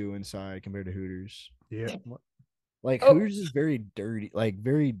 cleaner too inside compared to Hooters. yeah. Like Oh. Hooters is very dirty, like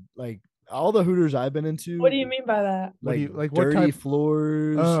very like all the Hooters I've been into. What do you mean by that? What do Like you- like what dirty type-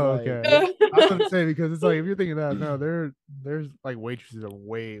 floors. Oh, like- okay. I was gonna say because it's like if you're thinking that, no, there's like waitresses are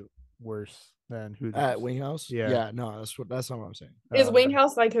way worse than Hooters. At Wing House? Yeah. Yeah, no, that's not what I'm saying. Is Wing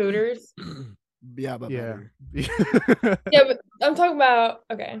House like Hooters? Yeah, but Yeah. better. Yeah, but I'm talking about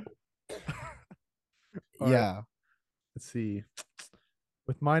okay. All right. Yeah. Let's see.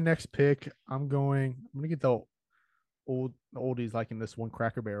 With my next pick, I'm gonna get the oldies like in this one,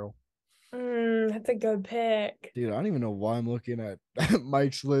 Cracker Barrel. That's a good pick. Dude, I don't even know why I'm looking at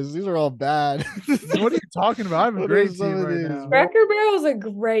Mike's list. These are all bad. What are you talking about? I have a What great are some team of right these? now. Cracker Barrel is a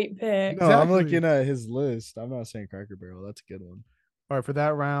great pick. No, I'm Exactly. looking at his list. I'm not saying Cracker Barrel. That's a good one. All right, for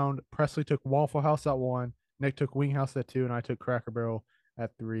that round, Presley took Waffle House at 1, Nick took Wing House at 2, and I took Cracker Barrel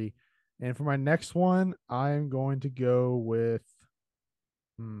at 3. And for my next one, I'm going to go with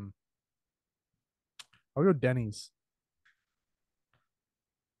I'll go Denny's.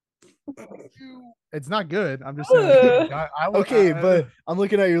 It's not good. I'm just saying. Okay, but I'm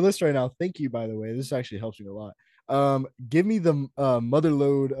looking at your list right now. Thank you, by the way. This actually helps me a lot. Give me the mother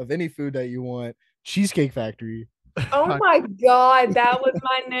load of any food that you want. Cheesecake Factory. Oh my god, that was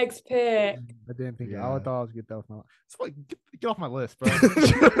my next pick. I didn't think. Yeah. I thought I was get that off my. It's like get off my list, bro.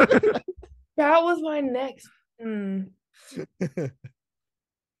 That was my next.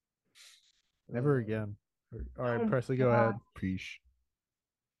 Never again. All right, Oh my Presley, go God. ahead. Preach.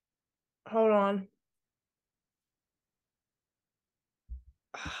 Hold on.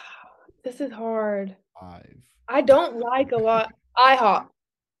 This is hard. 5. I don't like a lot. IHOP.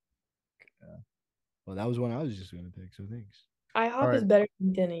 Well, that was one I was just gonna pick. So thanks. IHOP is right. better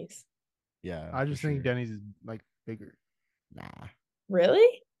than Denny's. Yeah. I just for think sure. Denny's is like bigger. Nah.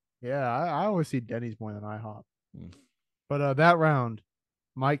 Really? Yeah, I always see Denny's more than IHOP. Mm. But that round,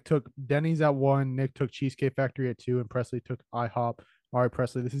 Mike took Denny's at 1, Nick took Cheesecake Factory at 2, and Presley took IHOP. All right,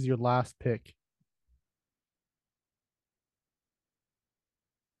 Presley, this is your last pick.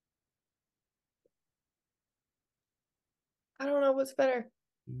 I don't know what's better.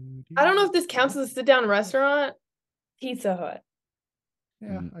 I don't know if this counts as a sit-down restaurant. Pizza Hut.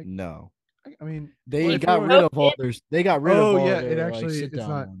 Yeah, No. I mean, They well, if got it rid was- of all their. They got rid of Oh all yeah, their, it actually sit it's down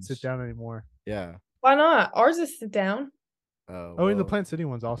not ones. sit down anymore. Yeah. Why not? Ours is sit down. Oh, and the Plant City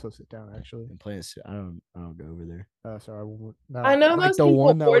ones also sit down actually. And Plant City, I don't go over there. Sorry, I know like most the people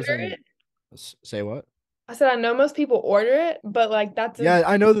one that was order in- it. Say what? I said I know most people order it, but like that's Yeah,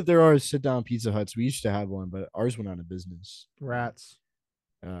 I know that there are sit down Pizza Huts. We used to have one, but ours went out of business. Rats.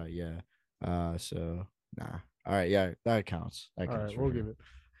 Yeah. So nah. All right, yeah, that counts. That All counts. right, we'll give it.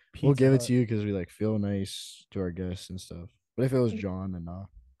 We'll Pizza give it Hut. to you because we like feel nice to our guests and stuff. But if it was John, then nah.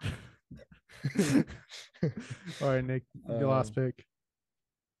 All right, Nick, your last pick.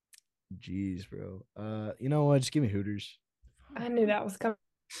 Jeez, bro. You know what? Just give me Hooters. I knew that was coming.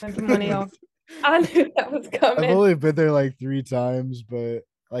 Money off. I knew that was coming. I've only been there like 3 times, but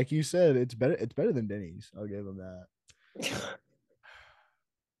like you said, it's better. It's better than Denny's. I'll give them that.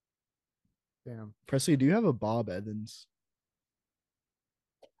 Damn. Presley, do you have a Bob Evans?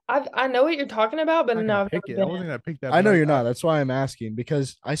 I know what you're talking about, but I'm no, not I've gonna pick never it. I been. wasn't gonna pick that. I know but you're not. That's why I'm asking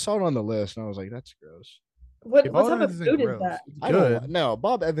because I saw it on the list and I was like, that's gross. What Bob type of Evans isn't food is gross. that? It's I good. don't. No,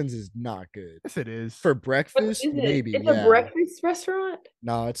 Bob Evans is not good Yes, it is. for What breakfast. is it? Maybe. It's Yeah. a breakfast restaurant?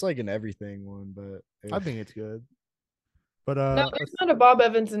 No, it's like an everything one, but I think it's good. But No, there's not a Bob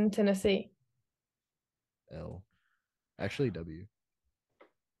Evans in Tennessee. L. Actually, W.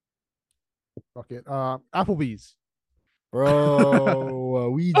 fuck it. Applebee's.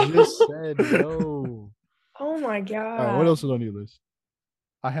 Bro, we just said no. Oh my god. All right, what else is on your list?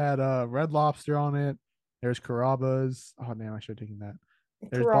 I had Red Lobster on it. There's Carrabba's. Oh damn, I should have taken that.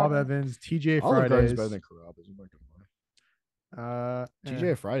 There's Bob Carrabba's. Evans, TJ Olive Garden's Fridays. better than Carrabba's. I'm not gonna lie. eh.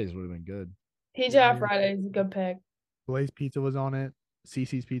 TJ Fridays would have been good. TGI Fridays is a good pick. Blaze Pizza was on it.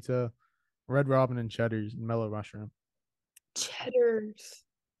 CC's Pizza, Red Robin, and Cheddar's and Mellow Mushroom. Cheddars.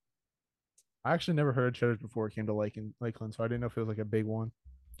 I actually never heard of Cheddar's before it came to Lakeland, so I didn't know if it was like a big one.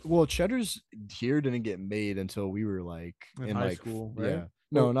 Well, Cheddar's here didn't get made until we were like In high school, right? Yeah,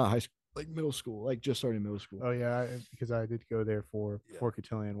 no, not high school, like middle school, like just starting middle school. Oh yeah, because I did go there for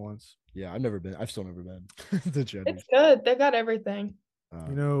Cotillion once. Yeah, I've never been. I've still never been to Cheddar's. It's good. They got everything.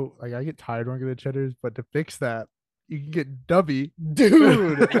 You know, like I get tired when I go to Cheddar's, but to fix that, you can get Dubby.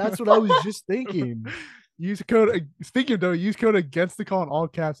 Dude, that's what I was just thinking. Use code. Speaking of Dubby, use code against the call in all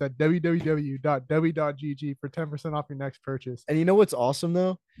caps at www.dubby.gg for 10% off your next purchase. And you know what's awesome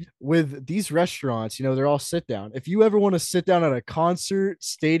though? With these restaurants, you know, they're all sit down. If you ever want to sit down at a concert,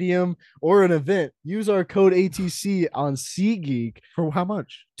 stadium, or an event, use our code ATC on SeatGeek For how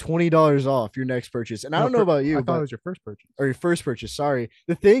much? $20 off your next purchase. And I don't know about you, I thought but it was your first purchase. or your first purchase. Sorry.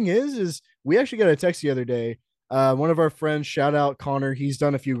 The thing is we actually got a text the other day. One of our friends, shout out Connor. He's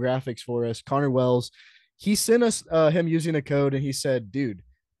done a few graphics for us. Connor Wells. He sent us him using a code and he said, dude,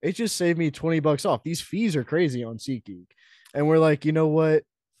 it just saved me $20 off. These fees are crazy on SeatGeek. And we're like, you know what?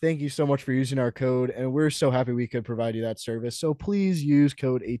 Thank you so much for using our code. And we're so happy we could provide you that service. So please use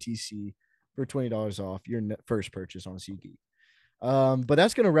code ATC for $20 off your first purchase on SeatGeek. But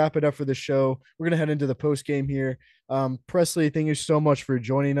that's going to wrap it up for the show. We're going to head into the post game here. Presley, thank you so much for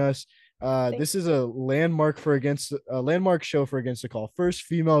joining us. This is a landmark show for Against the Call. First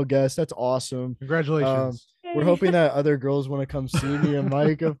female guest. That's awesome. Congratulations. We're hoping that other girls want to come see me and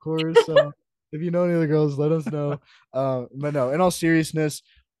Mike, of course. If you know any other girls, let us know. But no, in all seriousness,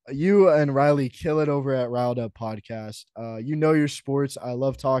 you and Riley kill it over at Riled Up Podcast. You know your sports. I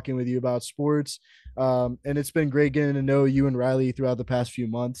love talking with you about sports. And it's been great getting to know you and Riley throughout the past few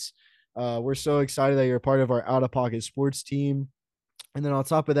months. We're so excited that you're part of our Out of Pocket sports team. And then on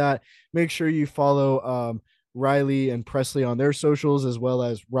top of that, make sure you follow Riley and Presley on their socials, as well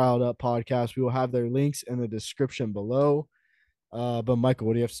as Riled Up Podcast. We will have their links in the description below. But Michael,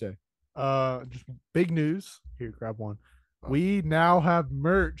 what do you have to say? Just big news. Here, grab one. We now have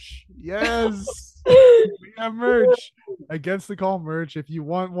merch. Yes, we have merch. Against the Call merch. If you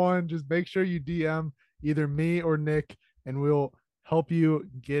want one, just make sure you DM either me or Nick, and we'll help you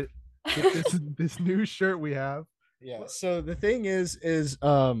get this new shirt we have. Yeah. So the thing is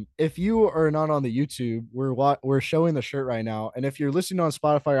if you are not on the YouTube, we're showing the shirt right now, and if you're listening on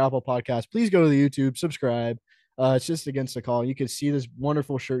Spotify or Apple Podcasts, please go to the YouTube, subscribe. It's just Against the Call. You can see this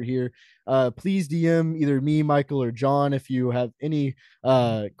wonderful shirt here. Please DM either me, Michael, or John if you have any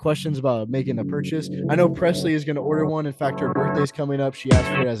questions about making a purchase. I know Presley is going to order one. In fact, her birthday's coming up. She asked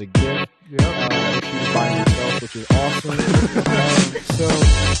for it as a gift. Yep. She's buying herself, which is awesome.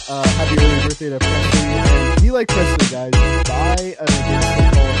 Happy early birthday to Presley. And be like Presley, guys. Buy an Against the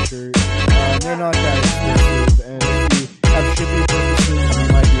Call shirt. They're not that expensive. And if you have shipping purposes, you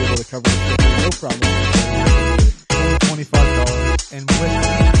might be able to cover the shipping. No problem. $25, and with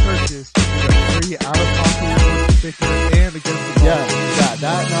each purchase, you get a free out-of-pocket sports sticker and Against the Call.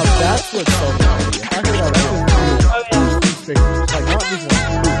 That's what's so funny. I heard that stickers, like not just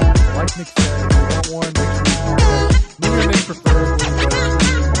one. Like Nick said, if you want one, make sure you contact me or Nick preferably, but you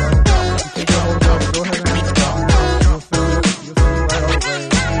can get a hold of us. Go ahead and reach out. You'll send it right our way.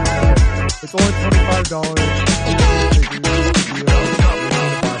 It's only $25.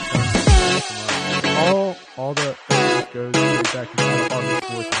 All the goes back to the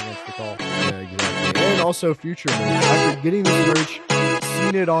sports Against the Call. Yeah, exactly. And also future merch. After getting this merch,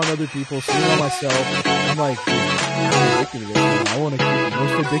 seeing it on other people, seeing it on myself, I'm like, dude, I'm addicted to this. I want to keep the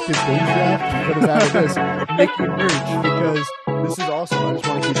most addictive game draft. You could have added this. Make your merch, because this is awesome. I just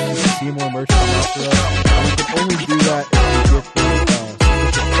want to keep seeing more merch come out for us. And we can only do that if we get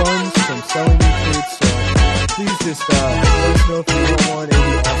sufficient funds from selling these shirts. So please just let us know if you want one. It would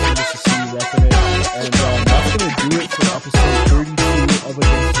be awesome just to see you repping it. And that's going to do it for episode 32 of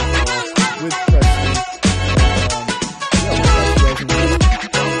Against the Call with Presley. And we'll catch you guys in the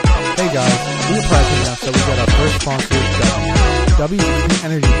next one. Hey guys, we are proud to announce that we got our first sponsor, W. W is a clean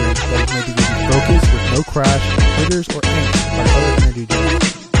energy drink that is made to give you focus with no crash, jitters, or angst like other energy drinks.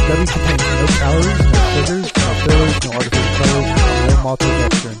 W contains no calories, no sugars, no fillers, no artificial colors, and no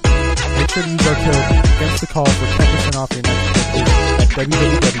maltodextrin. Make sure to use our code Against the Call for 10% off your next purchase at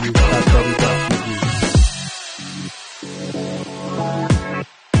www.w.com.